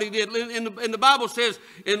about what he did. And the Bible says,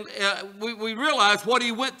 we realize what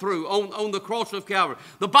he went through on the cross of Calvary.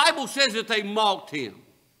 The Bible says that they mocked him.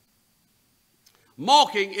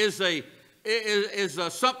 Mocking is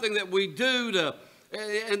something that we do to,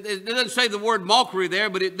 and it doesn't say the word mockery there,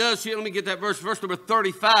 but it does. Here, let me get that verse number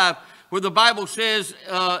 35, where the Bible says,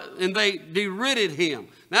 and they derided him.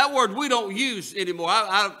 Now, that word we don't use anymore.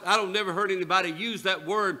 I don't never heard anybody use that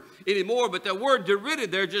word anymore, but that word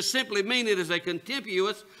derided there just simply means it is a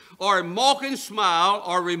contemptuous or a mocking smile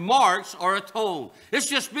or remarks or a tone. It's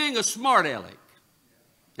just being a smart aleck.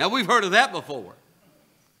 Now, we've heard of that before.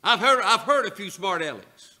 I've heard a few smart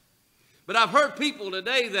alecks, but I've heard people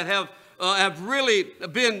today that have really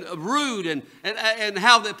been rude and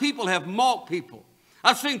how that people have mocked people.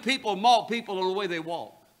 I've seen people mock people on the way they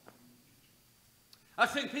walk. I've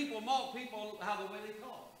seen people mock people how the way they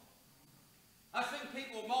talk. I've seen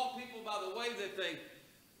people mock people by the way that they,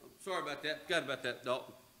 sorry about that, forgot about that,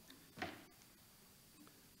 Dalton.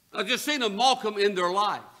 I've just seen them mock them in their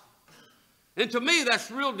life. And to me, that's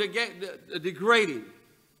real degrading.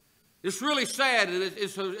 It's really sad, and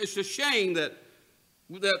it's a shame that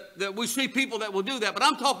we see people that will do that. But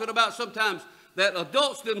I'm talking about sometimes that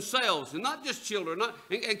adults themselves, and not just children,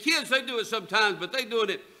 and kids, they do it sometimes, but they do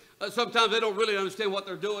it, sometimes they don't really understand what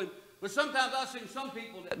they're doing. But sometimes I've seen some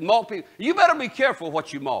people that mock people. You better be careful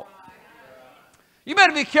what you mock. You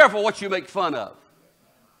better be careful what you make fun of.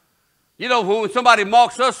 You know, when somebody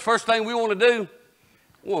mocks us, first thing we want to do,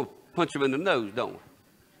 we want to punch them in the nose, don't we?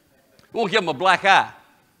 We want to give them a black eye.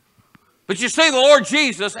 But you see, the Lord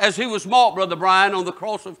Jesus, as he was mocked, Brother Brian, on the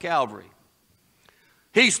cross of Calvary,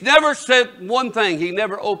 he's never said one thing. He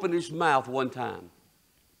never opened his mouth one time.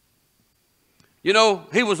 You know,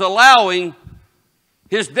 he was allowing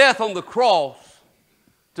his death on the cross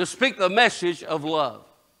to speak the message of love.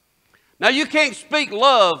 Now, you can't speak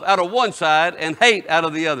love out of one side and hate out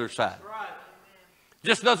of the other side.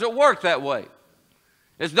 Just doesn't work that way.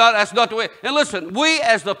 That's not the way. And listen, we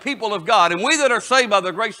as the people of God, and we that are saved by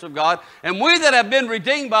the grace of God, and we that have been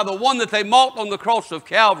redeemed by the one that they mocked on the cross of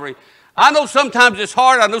Calvary, I know sometimes it's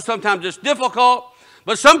hard, I know sometimes it's difficult,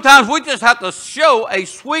 but sometimes we just have to show a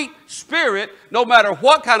sweet spirit no matter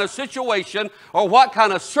what kind of situation or what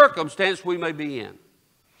kind of circumstance we may be in.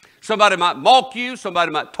 Somebody might mock you,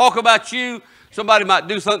 somebody might talk about you, somebody might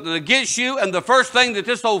do something against you, and the first thing that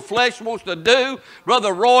this old flesh wants to do,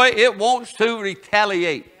 Brother Roy, it wants to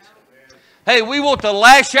retaliate. Hey, we want to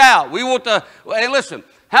lash out. We want to, hey, listen,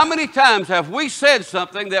 how many times have we said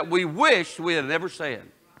something that we wish we had never said?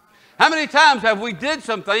 How many times have we did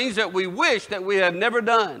some things that we wish that we had never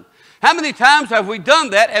done? How many times have we done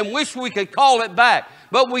that and wish we could call it back?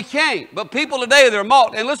 But we can't. But people today, they're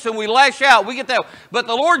mocked. And listen, we lash out. We get that. But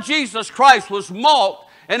the Lord Jesus Christ was mocked.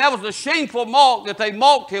 And that was a shameful mock that they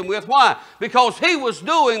mocked him with. Why? Because he was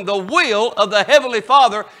doing the will of the Heavenly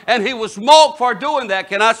Father, and he was mocked for doing that.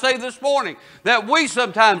 Can I say this morning that we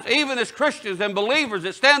sometimes, even as Christians and believers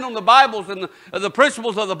that stand on the Bibles and the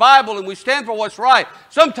principles of the Bible, and we stand for what's right,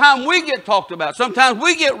 sometimes we get talked about. Sometimes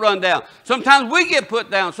we get run down. Sometimes we get put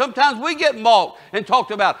down. Sometimes we get mocked and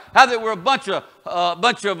talked about how they were a bunch of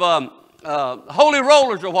holy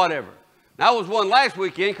rollers or whatever. I was one last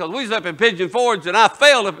weekend because we was up in Pigeon Forge, and I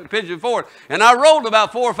failed up at Pigeon Forge. And I rolled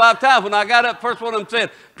about 4 or 5 times. When I got up, first one of them said,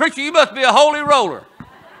 "Preacher, you must be a holy roller."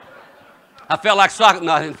 I felt like soccer.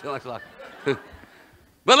 No, I didn't feel like soccer.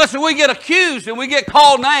 But listen, we get accused and we get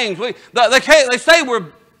called names. They say we're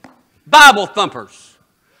Bible thumpers.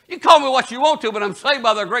 You call me what you want to, but I'm saved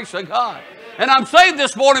by the grace of God. And I'm saved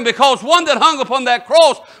this morning because one that hung upon that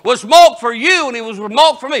cross was mocked for you, and he was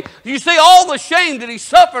mocked for me. You see, all the shame that he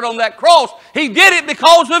suffered on that cross, he did it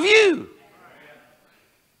because of you.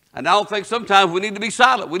 And I don't think sometimes we need to be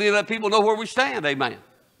silent. We need to let people know where we stand. Amen.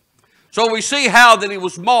 So we see how that he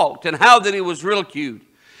was mocked and how that he was ridiculed.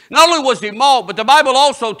 Not only was he mocked, but the Bible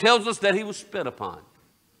also tells us that he was spit upon.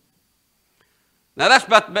 Now that's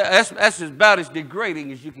about as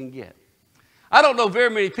degrading as you can get. I don't know very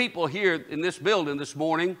many people here in this building this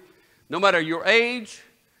morning, no matter your age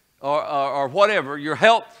or whatever, your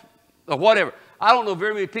health or whatever. I don't know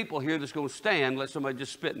very many people here that's going to stand and let somebody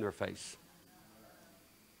just spit in their face.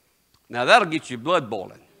 Now that'll get your blood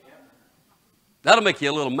boiling. That'll make you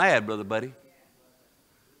a little mad, brother buddy.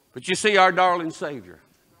 But you see our darling Savior,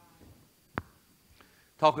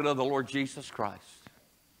 talking of the Lord Jesus Christ,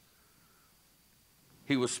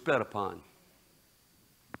 he was spit upon.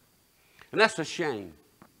 And that's a shame.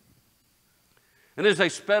 And as they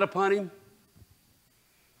spat upon him,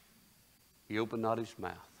 he opened not his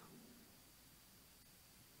mouth.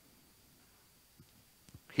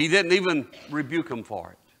 He didn't even rebuke him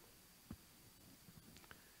for it.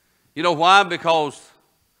 You know why? Because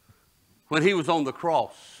when he was on the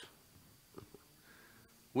cross,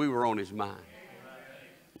 we were on his mind.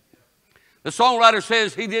 The songwriter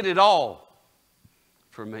says he did it all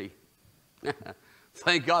for me.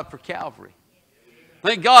 Thank God for Calvary.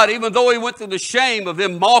 Thank God, even though he went through the shame of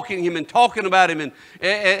them mocking him and talking about him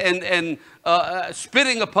and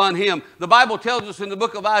spitting upon him. The Bible tells us in the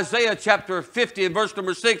book of Isaiah chapter 50 and verse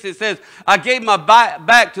number 6, it says, "I gave my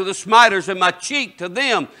back to the smiters and my cheek to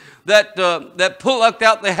them that plucked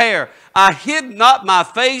out the hair. I hid not my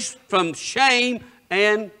face from shame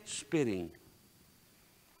and spitting."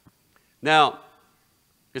 Now,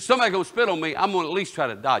 if somebody's going to spit on me, I'm going to at least try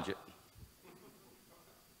to dodge it.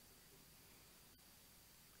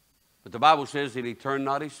 But the Bible says that he turned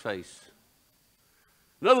not his face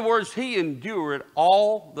In other words, he endured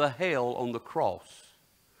all the hell on the cross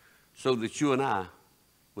so that you and I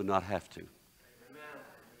would not have to.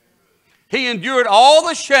 He endured all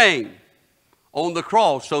the shame on the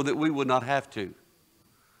cross so that we would not have to.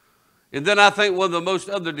 And then I think one of the most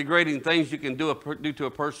other degrading things you can do to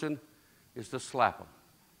a person is to slap them.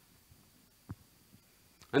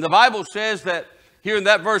 And the Bible says that, here in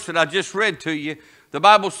that verse that I just read to you, the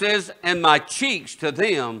Bible says, and my cheeks to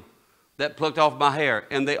them that plucked off my hair.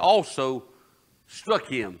 And they also struck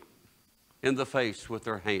him in the face with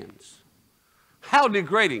their hands. How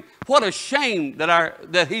degrading. What a shame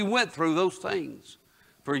that he went through those things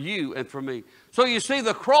for you and for me. So you see,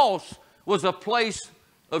 the cross was a place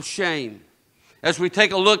of shame. As we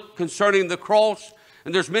take a look concerning the cross,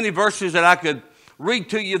 and there's many verses that I could read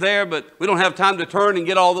to you there, but we don't have time to turn and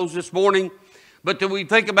get all those this morning. But do we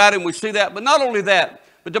think about it and we see that? But not only that,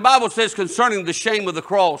 but the Bible says concerning the shame of the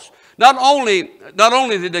cross, not only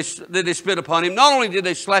did they spit upon him, not only did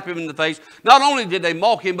they slap him in the face, not only did they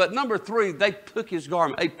mock him, but number three, they took his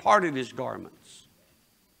garment, they parted his garments.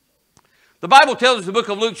 The Bible tells us in the book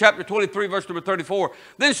of Luke chapter 23, verse number 34,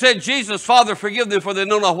 then said Jesus, Father, forgive them, for they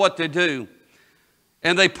know not what they do.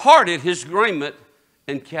 And they parted his raiment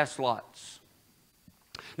and cast lots.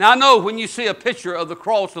 Now I know when you see a picture of the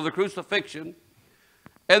cross or the crucifixion,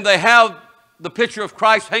 and they have the picture of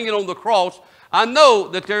Christ hanging on the cross, I know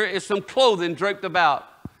that there is some clothing draped about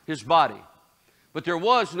his body. But there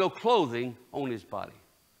was no clothing on his body.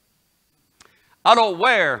 I don't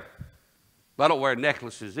wear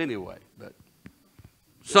necklaces anyway, but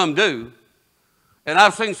some do. And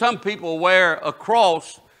I've seen some people wear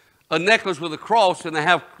a necklace with a cross, and they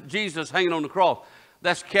have Jesus hanging on the cross.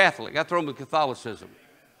 That's Catholic. That's Roman Catholicism.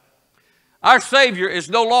 Our Savior is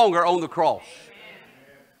no longer on the cross.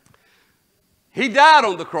 He died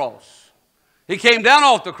on the cross. He came down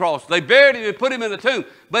off the cross. They buried him and put him in the tomb.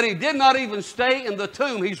 But he did not even stay in the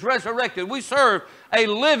tomb. He's resurrected. We serve a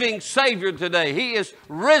living Savior today. He is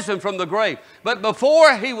risen from the grave. But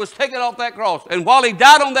before he was taken off that cross, and while he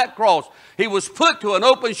died on that cross, he was put to an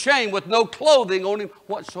open shame with no clothing on him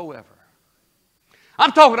whatsoever.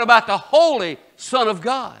 I'm talking about the Holy Son of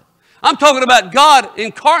God. I'm talking about God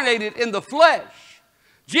incarnated in the flesh.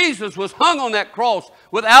 Jesus was hung on that cross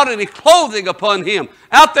without any clothing upon him,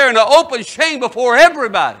 out there in an open shame before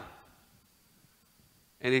everybody.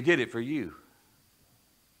 And he did it for you.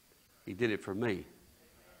 He did it for me.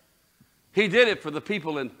 He did it for the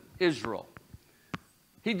people in Israel.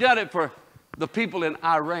 He did it for the people in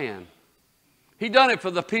Iran. He done it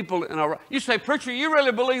for the people in Iraq. You say, preacher, you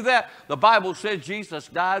really believe that? The Bible says Jesus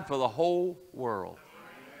died for the whole world.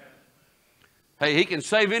 Hey, he can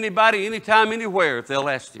save anybody, anytime, anywhere if they'll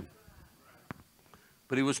ask him.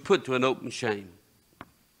 But he was put to an open shame.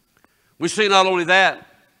 We see not only that,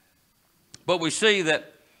 but we see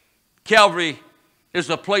that Calvary is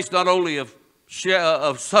a place not only of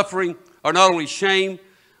suffering, or not only shame,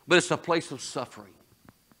 but it's a place of suffering.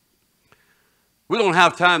 We don't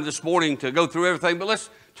have time this morning to go through everything, but let's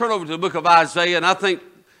turn over to the book of Isaiah. And I think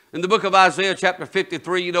in the book of Isaiah chapter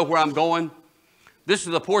 53, you know where I'm going. This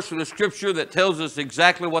is a portion of Scripture that tells us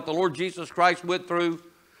exactly what the Lord Jesus Christ went through.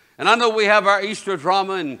 And I know we have our Easter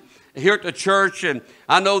drama and here at the church, and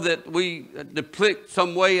I know that we depict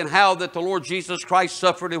some way in how that the Lord Jesus Christ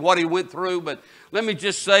suffered and what he went through. But let me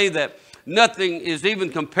just say that nothing is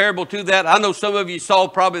even comparable to that. I know some of you saw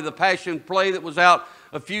probably the Passion play that was out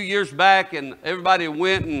a few years back, and everybody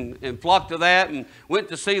went and flocked to that and went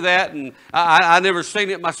to see that. And I never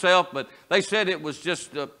seen it myself, but they said it was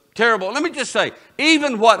just terrible. Let me just say,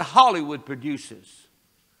 even what Hollywood produces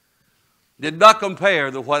did not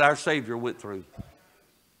compare to what our Savior went through.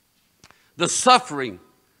 The suffering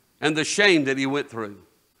and the shame that he went through.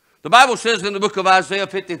 The Bible says in the book of Isaiah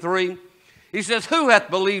 53, he says, who hath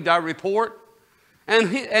believed our report?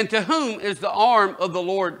 And to whom is the arm of the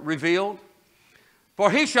Lord revealed? For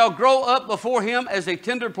he shall grow up before him as a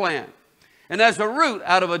tender plant, and as a root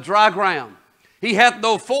out of a dry ground. He hath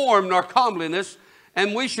no form nor comeliness,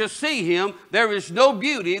 and we shall see him. There is no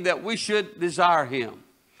beauty that we should desire him.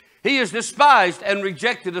 He is despised and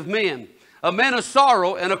rejected of men, a man of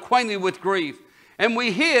sorrow and acquainted with grief. And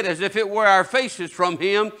we hid as if it were our faces from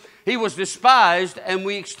him. He was despised, and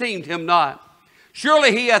we esteemed him not.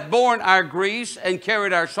 Surely he hath borne our griefs and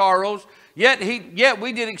carried our sorrows. Yet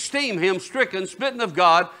we did esteem him stricken, smitten of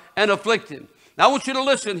God, and afflicted. Now I want you to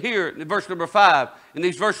listen here in verse number 5. In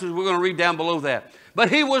these verses we're going to read down below that. But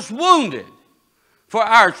he was wounded for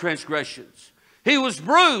our transgressions. He was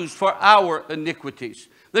bruised for our iniquities.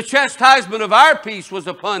 The chastisement of our peace was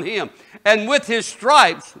upon him, and with his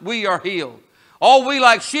stripes we are healed. All we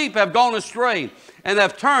like sheep have gone astray, and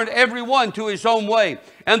have turned every one to his own way.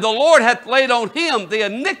 And the Lord hath laid on him the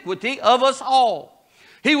iniquity of us all.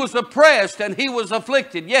 He was oppressed and he was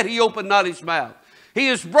afflicted, yet he opened not his mouth. He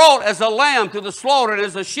is brought as a lamb to the slaughter, and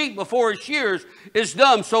as a sheep before his shearers is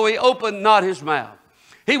dumb, so he opened not his mouth.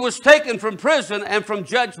 He was taken from prison and from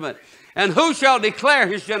judgment. And who shall declare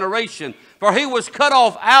his generation? For he was cut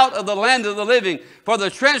off out of the land of the living. For the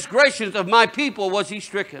transgressions of my people was he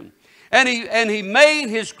stricken. And he made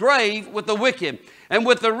his grave with the wicked, and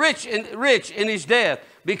with the rich in his death,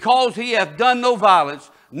 because he hath done no violence,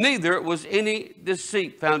 neither was any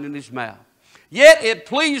deceit found in his mouth. Yet it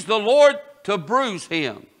pleased the Lord to bruise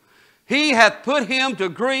him. He hath put him to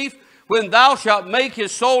grief. When thou shalt make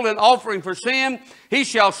his soul an offering for sin, he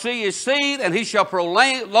shall see his seed, and he shall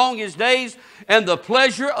prolong his days, and the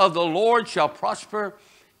pleasure of the Lord shall prosper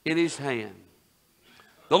in his hand.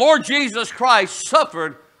 The Lord Jesus Christ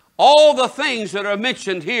suffered all the things that are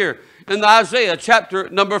mentioned here in Isaiah chapter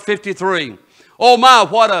number 53. Oh my,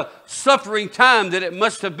 what a suffering time that it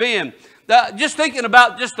must have been. Just thinking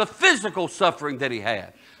about just the physical suffering that he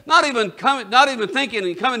had. Not even thinking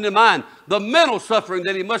and coming to mind the mental suffering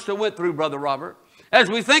that he must have went through, Brother Robert. As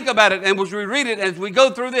we think about it and as we read it, as we go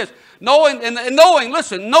through this, knowing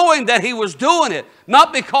that he was doing it,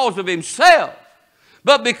 not because of himself,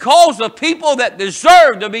 but because of people that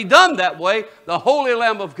deserved to be done that way, the Holy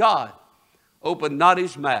Lamb of God opened not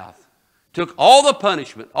his mouth, took all the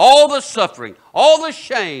punishment, all the suffering, all the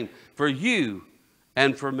shame for you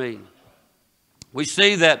and for me. We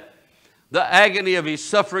see that the agony of his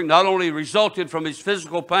suffering not only resulted from his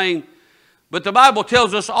physical pain, but the Bible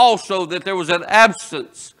tells us also that there was an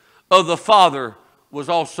absence of the Father was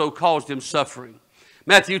also caused him suffering.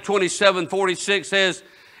 Matthew 27:46 says,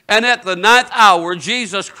 and at the 9th hour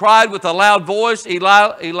Jesus cried with a loud voice,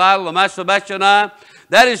 Eli, Eli, lama sabachthani.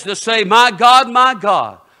 That is to say, my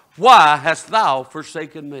God, why hast thou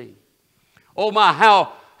forsaken me? Oh my,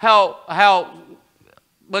 how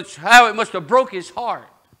it must have broke his heart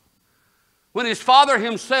when his father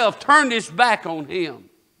himself turned his back on him.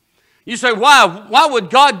 You say, why? Why would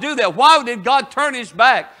God do that? Why did God turn his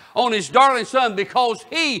back on his darling son? Because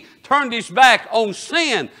he turned his back on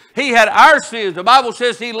sin. He had our sins. The Bible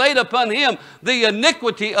says he laid upon him the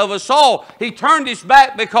iniquity of us all. He turned his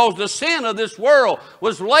back because the sin of this world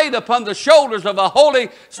was laid upon the shoulders of a holy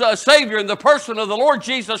Savior in the person of the Lord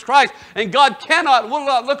Jesus Christ. And God will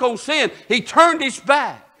not look on sin. He turned his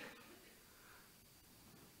back.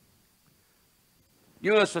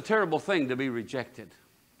 You know, it's a terrible thing to be rejected.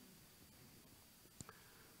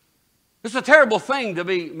 It's a terrible thing to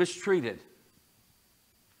be mistreated.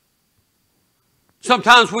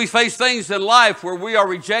 Sometimes we face things in life where we are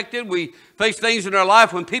rejected. We face things in our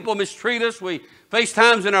life when people mistreat us. We face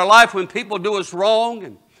times in our life when people do us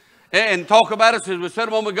wrong and talk about us, as we said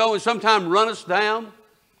a moment ago, and sometimes run us down.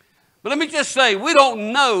 But let me just say, we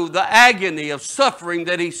don't know the agony of suffering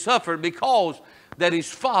that he suffered because that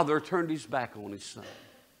his father turned his back on his son.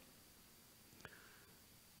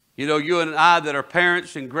 You know, you and I that are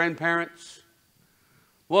parents and grandparents,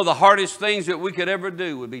 one of the hardest things that we could ever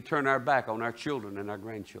do would be turn our back on our children and our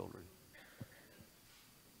grandchildren. I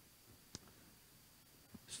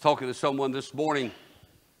was talking to someone this morning,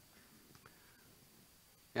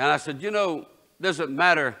 and I said, you know, it doesn't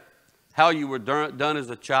matter how you were done as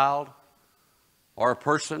a child or a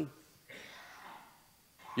person.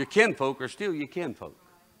 Your kinfolk are still your kinfolk.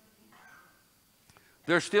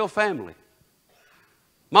 They're still family.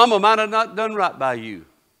 Mama might have not done right by you.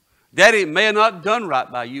 Daddy may have not done right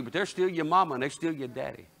by you, but they're still your mama and they're still your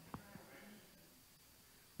daddy.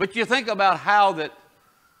 But you think about how that,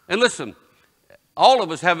 and listen, all of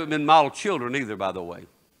us haven't been model children either, by the way.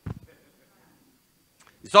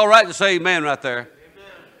 It's all right to say amen right there.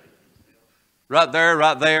 Right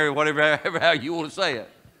there, whatever how you want to say it.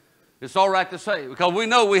 It's all right to say it because we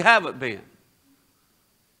know we haven't been.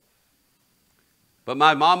 But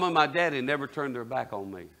my mama and my daddy never turned their back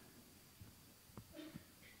on me.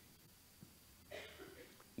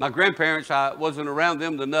 My grandparents, I wasn't around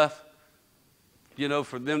them enough, you know,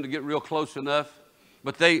 for them to get real close enough.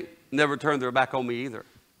 But they never turned their back on me either.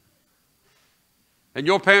 And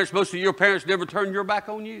your parents, most of your parents never turned your back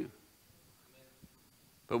on you.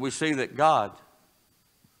 But we see that God,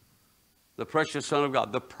 the precious Son of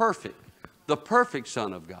God, the perfect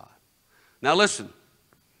Son of God. Now listen,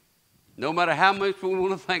 no matter how much we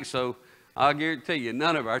want to think so, I'll guarantee you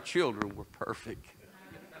none of our children were perfect.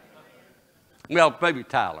 Well, maybe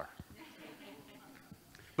Tyler.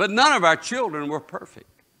 But none of our children were perfect.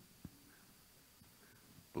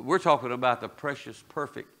 But we're talking about the precious,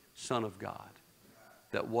 perfect Son of God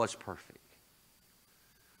that was perfect.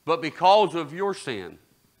 But because of your sin,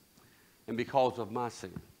 and because of my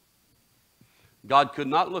sin. God could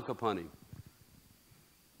not look upon him,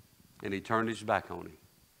 and he turned his back on him.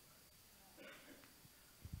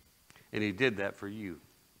 And he did that for you.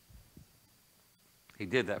 He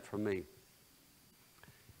did that for me.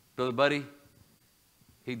 Brother Buddy,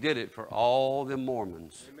 he did it for all the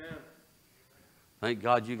Mormons. Amen. Thank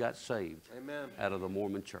God you got saved Amen. out of the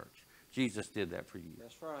Mormon church. Jesus did that for you.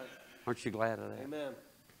 That's right. Aren't you glad of that? Amen.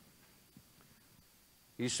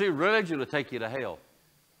 You see, religion will take you to hell.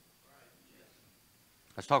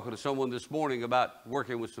 I was talking to someone this morning about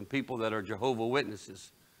working with some people that are Jehovah's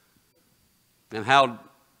Witnesses and how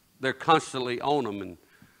they're constantly on them. And,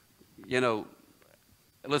 you know,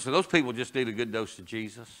 listen, those people just need a good dose of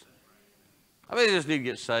Jesus. I mean, they just need to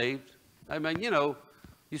get saved. I mean, you know,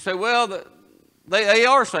 you say, well, they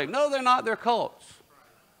are saved. No, they're not. They're cults.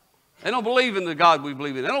 They don't believe in the God we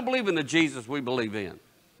believe in. They don't believe in the Jesus we believe in.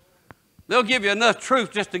 They'll give you enough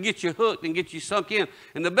truth just to get you hooked and get you sunk in.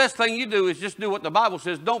 And the best thing you do is just do what the Bible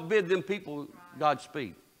says. Don't bid them people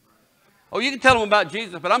Godspeed. Oh, you can tell them about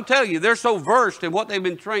Jesus, but I'm telling you, they're so versed in what they've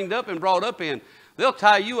been trained up and brought up in, they'll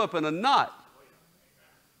tie you up in a knot.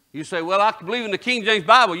 You say, well, I believe in the King James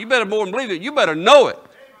Bible. You better more than believe it. You better know it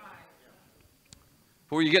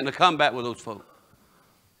before you get into combat with those folks.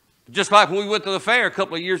 Just like when we went to the fair a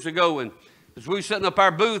couple of years ago, and as we were setting up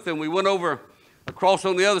our booth, and we went over across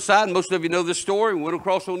on the other side, and most of you know this story, we went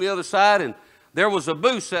across on the other side, and there was a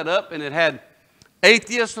booth set up, and it had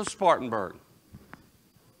Atheists of Spartanburg.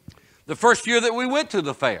 The first year that we went to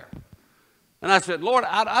the fair. And I said, Lord,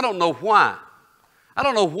 I don't know why. I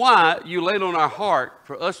don't know why you laid on our heart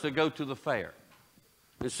for us to go to the fair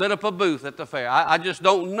and set up a booth at the fair. I just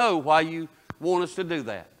don't know why you want us to do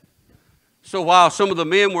that. So while some of the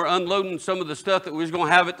men were unloading some of the stuff that we was going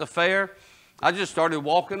to have at the fair, I just started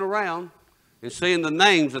walking around and seeing the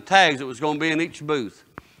names, the tags that was going to be in each booth.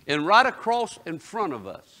 And right across in front of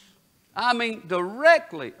us, I mean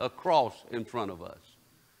directly across in front of us,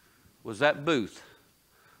 was that booth,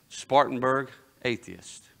 Spartanburg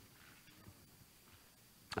Atheist.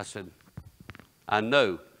 I said, I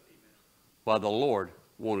know why the Lord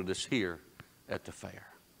wanted us here at the fair.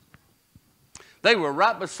 They were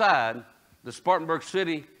right beside the Spartanburg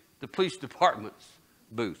City, the police department's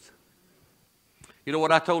booth. You know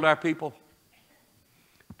what I told our people?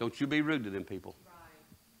 Don't you be rude to them people.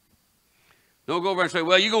 Don't go over and say,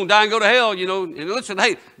 well, you're going to die and go to hell, you know. And listen,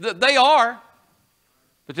 hey, they are,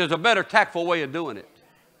 but there's a better tactful way of doing it.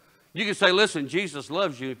 You can say, listen, Jesus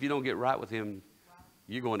loves you. If you don't get right with him,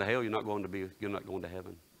 you're going to hell. You're not going to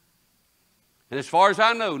heaven. And as far as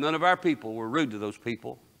I know, none of our people were rude to those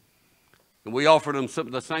people. And we offered them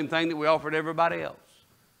the same thing that we offered everybody else.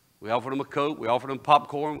 We offered them a Coke. We offered them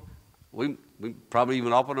popcorn. We probably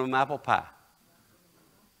even offered them apple pie.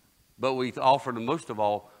 But we offered them, most of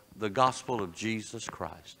all, the gospel of Jesus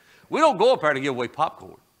Christ. We don't go up there to give away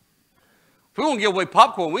popcorn. If we want to give away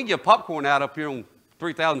popcorn, we can give popcorn out up here on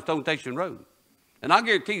 3000 Stone Station Road. And I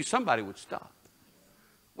guarantee you somebody would stop.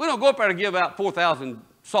 We don't go up there to give out 4,000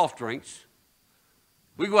 soft drinks.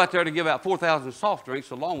 We go out there to give out 4,000 soft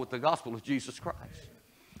drinks along with the gospel of Jesus Christ.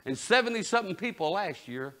 And 70-something people last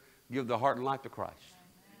year give their heart and life to Christ.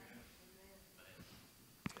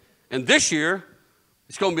 And this year,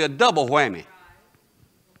 it's going to be a double whammy.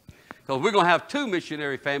 Because we're going to have 2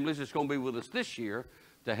 missionary families that's going to be with us this year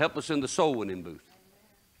to help us in the soul winning booth.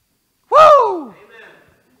 Woo! Amen.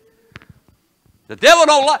 The devil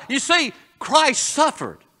don't like. You see, Christ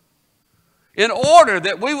suffered in order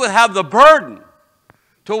that we would have the burden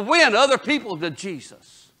to win other people to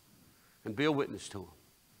Jesus and be a witness to them.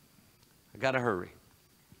 I got to hurry.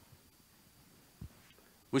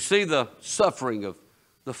 We see the suffering of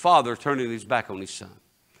the father turning his back on his son.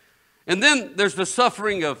 And then there's the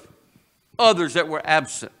suffering of others that were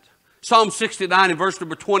absent. Psalm 69 and verse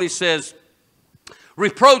number 20 says,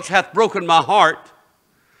 reproach hath broken my heart,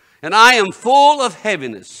 and I am full of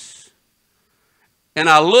heaviness. And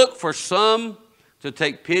I looked for some to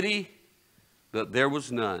take pity, but there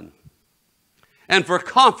was none. And for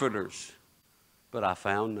comforters, but I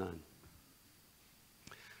found none.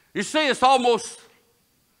 You see, it's almost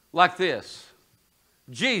like this.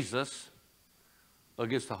 Jesus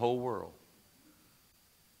against the whole world.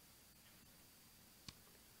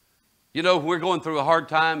 You know, we're going through a hard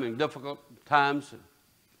time and difficult times, and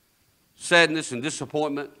sadness and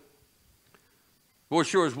disappointment. Boy, it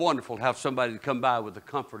sure is wonderful to have somebody to come by with a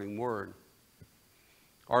comforting word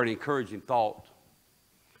or an encouraging thought.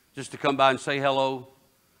 Just to come by and say hello.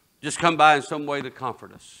 Just come by in some way to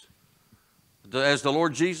comfort us. As the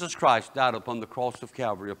Lord Jesus Christ died upon the cross of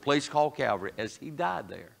Calvary, a place called Calvary, as he died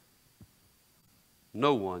there,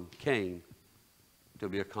 no one came to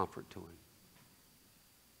be a comfort to him.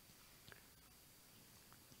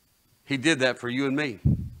 He did that for you and me.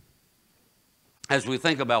 As we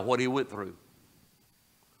think about what he went through.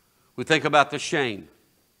 We think about the shame.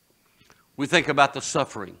 We think about the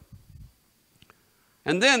suffering.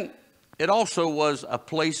 And then it also was a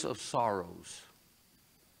place of sorrows.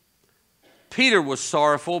 Peter was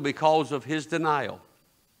sorrowful because of his denial.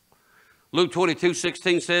 Luke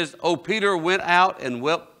 22:16 says, "Oh, Peter went out and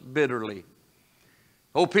wept bitterly."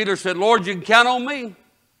 Oh, Peter said, "Lord, you can count on me.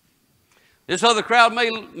 This other crowd may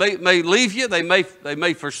leave you. They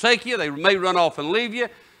may forsake you. They may run off and leave you.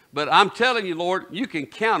 But I'm telling you, Lord, you can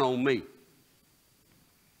count on me."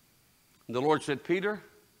 And the Lord said, "Peter,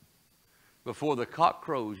 before the cock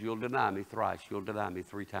crows, you'll deny me thrice. You'll deny me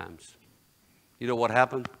 3 times. You know what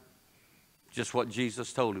happened? Just what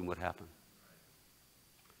Jesus told him would happen.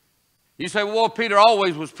 You say, "Well, Peter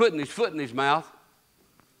always was putting his foot in his mouth."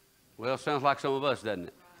 Well, sounds like some of us, doesn't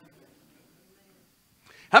it?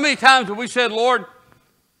 How many times have we said, "Lord,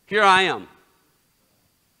 here I am.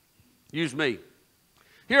 Use me.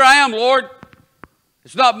 Here I am, Lord.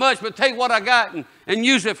 It's not much, but take what I got and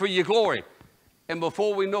use it for your glory." And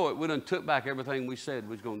before we know it, we done took back everything we said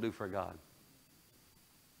we was going to do for God.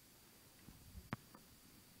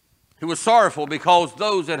 He was sorrowful because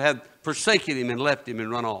those that had forsaken him and left him and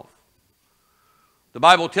run off. The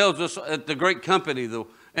Bible tells us that the great company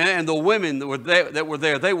and the women that were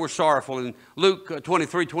there, they were sorrowful. In Luke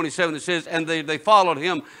 23:27 it says, "And they followed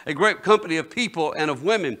him, a great company of people and of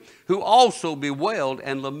women, who also bewailed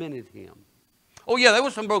and lamented him." Oh yeah, there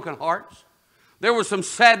were some broken hearts. There was some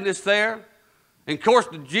sadness there. And of course,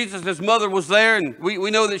 Jesus' mother was there, and we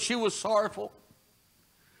know that she was sorrowful.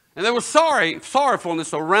 And there was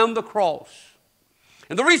sorrowfulness around the cross.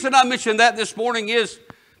 And the reason I mention that this morning is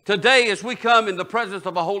today as we come in the presence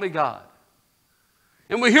of a holy God,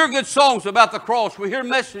 and we hear good songs about the cross, we hear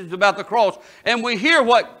messages about the cross, and we hear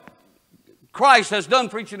what Christ has done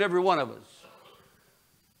for each and every one of us,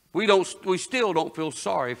 we still don't feel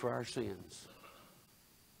sorry for our sins.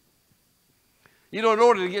 You know, in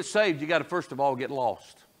order to get saved, you got to first of all get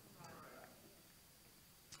lost.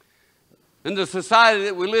 In the society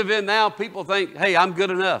that we live in now, people think, "Hey, I'm good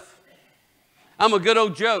enough. I'm a good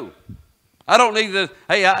old Joe. I don't need to,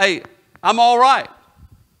 hey, I'm all right."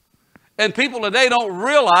 And people today don't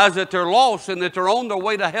realize that they're lost and that they're on their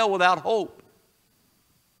way to hell without hope.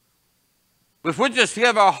 If we just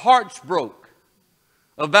have our hearts broke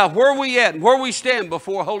about where we at and where we stand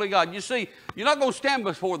before holy God. You see, you're not going to stand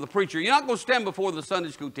before the preacher. You're not going to stand before the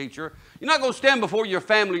Sunday school teacher. You're not going to stand before your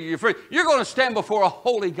family or your friends. You're going to stand before a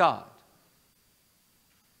holy God.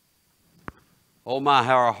 Oh my,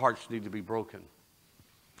 how our hearts need to be broken.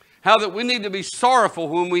 How that we need to be sorrowful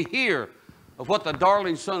when we hear of what the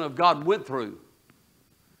darling Son of God went through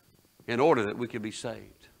in order that we could be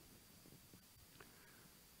saved.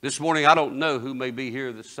 This morning, I don't know who may be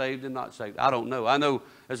here that's saved and not saved. I don't know. I know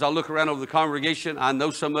as I look around over the congregation, I know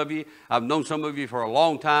some of you. I've known some of you for a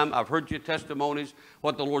long time. I've heard your testimonies,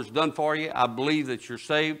 what the Lord's done for you. I believe that you're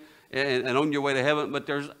saved and on your way to heaven. But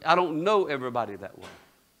I don't know everybody that way.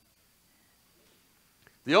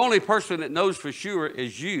 The only person that knows for sure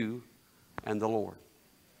is you and the Lord.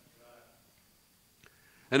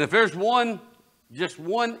 And if there's just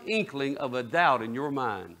one inkling of a doubt in your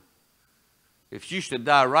mind, if you should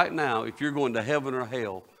die right now, if you're going to heaven or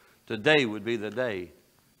hell, today would be the day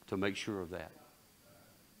to make sure of that.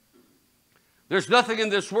 There's nothing in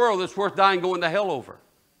this world that's worth dying going to hell over.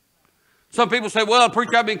 Some people say, "Well,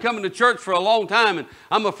 preacher, I've been coming to church for a long time, and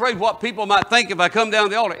I'm afraid what people might think if I come down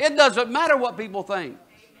the altar." It doesn't matter what people think.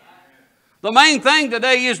 The main thing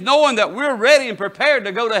today is knowing that we're ready and prepared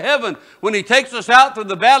to go to heaven when He takes us out through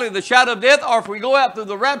the valley of the shadow of death, or if we go out through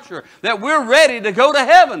the rapture, that we're ready to go to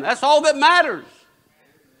heaven. That's all that matters.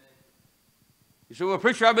 You say, "Well,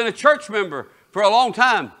 preacher, I've been a church member for a long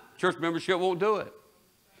time." Church membership won't do it.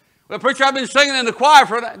 "Well, preacher, I've been singing in the choir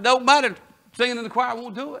for a..." Don't matter. Singing in the choir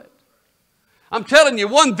won't do it. I'm telling you,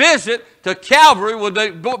 one visit to Calvary will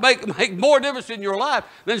make more difference in your life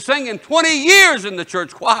than singing 20 years in the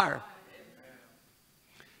church choir.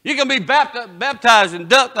 You can be baptized and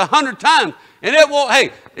dunked 100 times, and it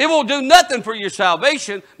won't do nothing for your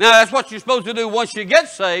salvation. Now, that's what you're supposed to do once you get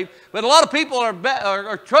saved, but a lot of people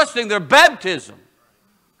are trusting their baptism.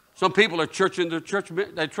 Some people are trusting their church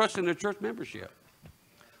membership.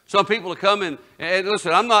 Some people are coming, and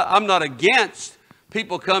listen, I'm not against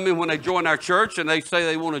people coming when they join our church and they say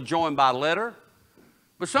they want to join by letter.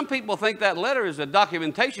 But some people think that letter is a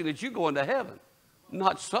documentation that you're going to heaven.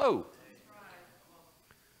 Not so.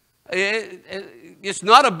 It's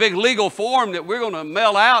not a big legal form that we're going to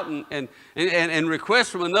mail out and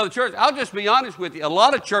request from another church. I'll just be honest with you. A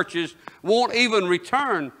lot of churches won't even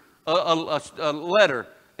return a letter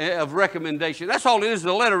of recommendation. That's all it is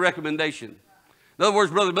a letter of recommendation. In other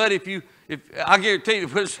words, Brother Buddy, if I guarantee you,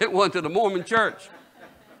 if we sent one to the Mormon church,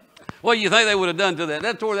 what do you think they would have done to that?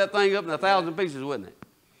 That tore that thing up in 1,000 pieces, wouldn't it?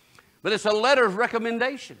 But it's a letter of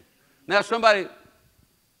recommendation. Now, somebody,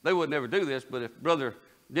 they would never do this, but if Brother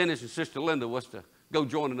Dennis and Sister Linda was to go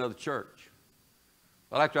join another church,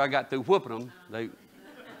 well, after I got through whooping them,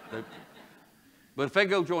 but if they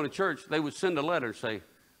go join a church, they would send a letter and say,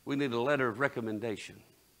 we need a letter of recommendation.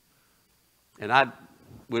 And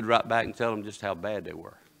we'd write back and tell them just how bad they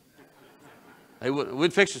were.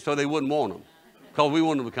 We'd fix it so they wouldn't want them, because we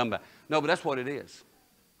wanted them to come back. No, but that's what it is.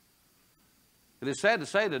 And it's sad to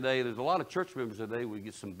say today, there's a lot of church members today, we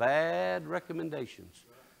get some bad recommendations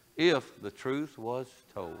if the truth was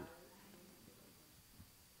told.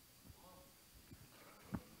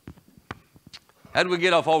 How did we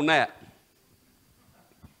get off on that?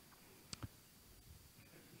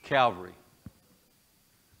 Calvary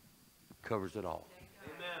covers it all.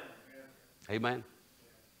 Amen. Amen.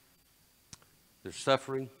 There's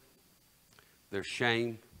suffering, there's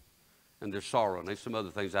shame, and there's sorrow. And there's some other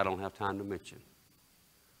things I don't have time to mention.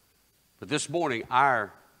 But this morning,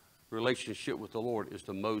 our relationship with the Lord is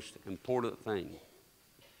the most important thing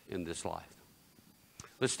in this life.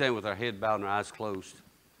 Let's stand with our head bowed and our eyes closed.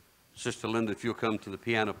 Sister Linda, if you'll come to the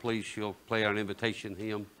piano, please. She'll play our invitation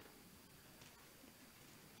hymn.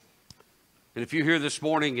 And if you're here this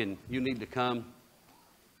morning and you need to come,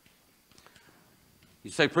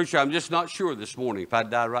 you say, preacher, I'm just not sure this morning. If I'd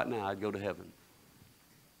die right now, I'd go to heaven.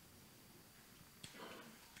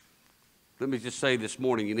 Let me just say this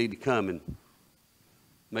morning, you need to come and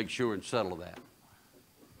make sure and settle that.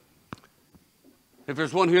 If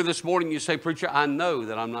there's one here this morning, you say, preacher, I know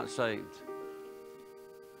that I'm not saved.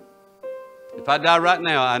 If I die right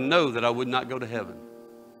now, I know that I would not go to heaven.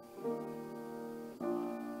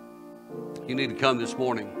 You need to come this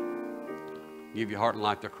morning, give your heart and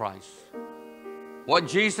life to Christ. What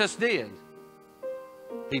Jesus did,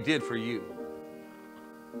 He did for you.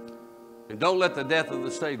 And don't let the death of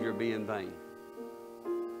the Savior be in vain.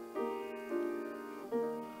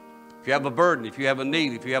 If you have a burden, if you have a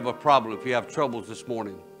need, if you have a problem, if you have troubles this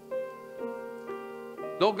morning,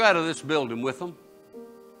 don't go out of this building with them.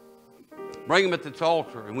 Bring them at the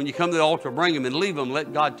altar. And when you come to the altar, bring them and leave them.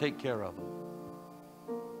 Let God take care of them.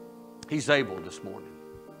 He's able this morning.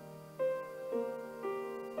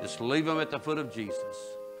 Just leave them at the foot of Jesus.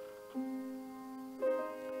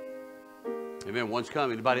 Amen. One's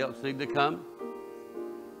come. Anybody else need to come?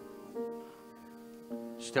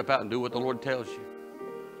 Step out and do what the Lord tells you.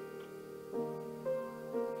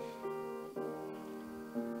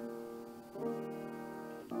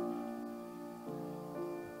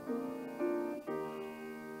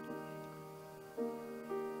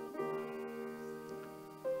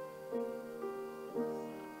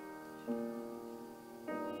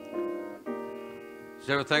 Is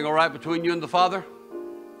everything all right between you and the Father?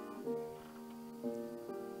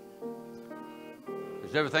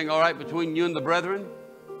 Is everything all right between you and the brethren?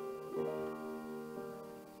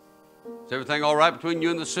 Is everything all right between you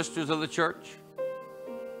and the sisters of the church?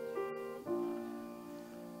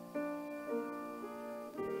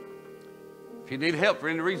 If you need help for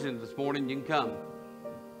any reason this morning, you can come.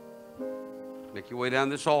 Make your way down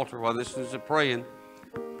this altar while this is praying.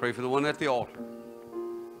 Pray for the one at the altar.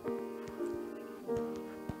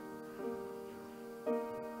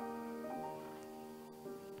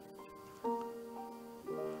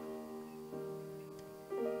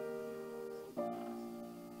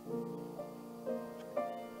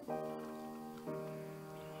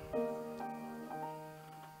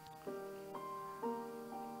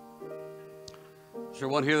 Is there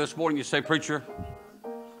one here this morning you say, preacher,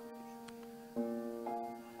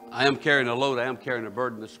 I am carrying a load, I am carrying a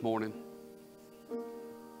burden this morning.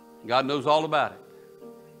 God knows all about it.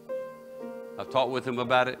 I've talked with Him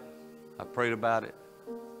about it. I've prayed about it.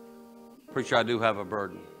 Preacher, I do have a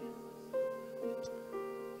burden.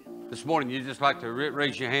 This morning you just like to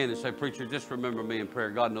raise your hand and say, preacher, just remember me in prayer.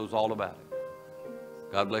 God knows all about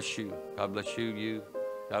it. God bless you. God bless you, you.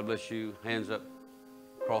 God bless you. Hands up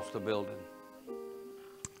across the building.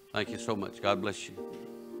 Thank you so much. God bless you.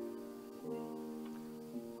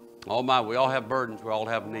 Oh my, we all have burdens. We all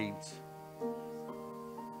have needs.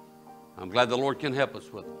 I'm glad the Lord can help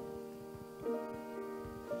us with them.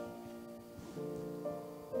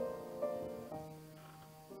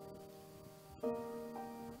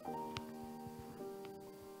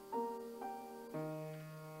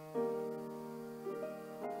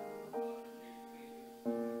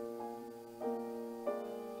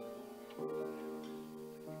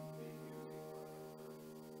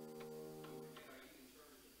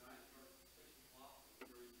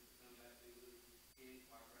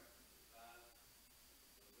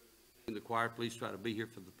 choir, please try to be here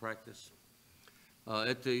for the practice.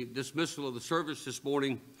 At the dismissal of the service this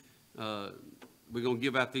morning, we're going to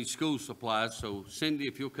give out these school supplies. So Cindy,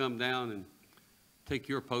 if you'll come down and take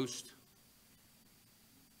your post,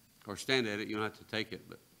 or stand at it, you don't have to take it,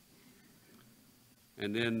 but.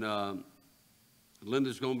 And then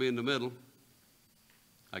Linda's going to be in the middle,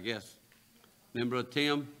 I guess. Then Brother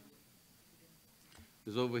Tim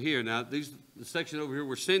is over here. Now, the section over here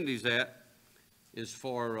where Cindy's at is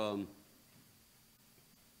for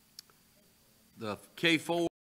the K-4.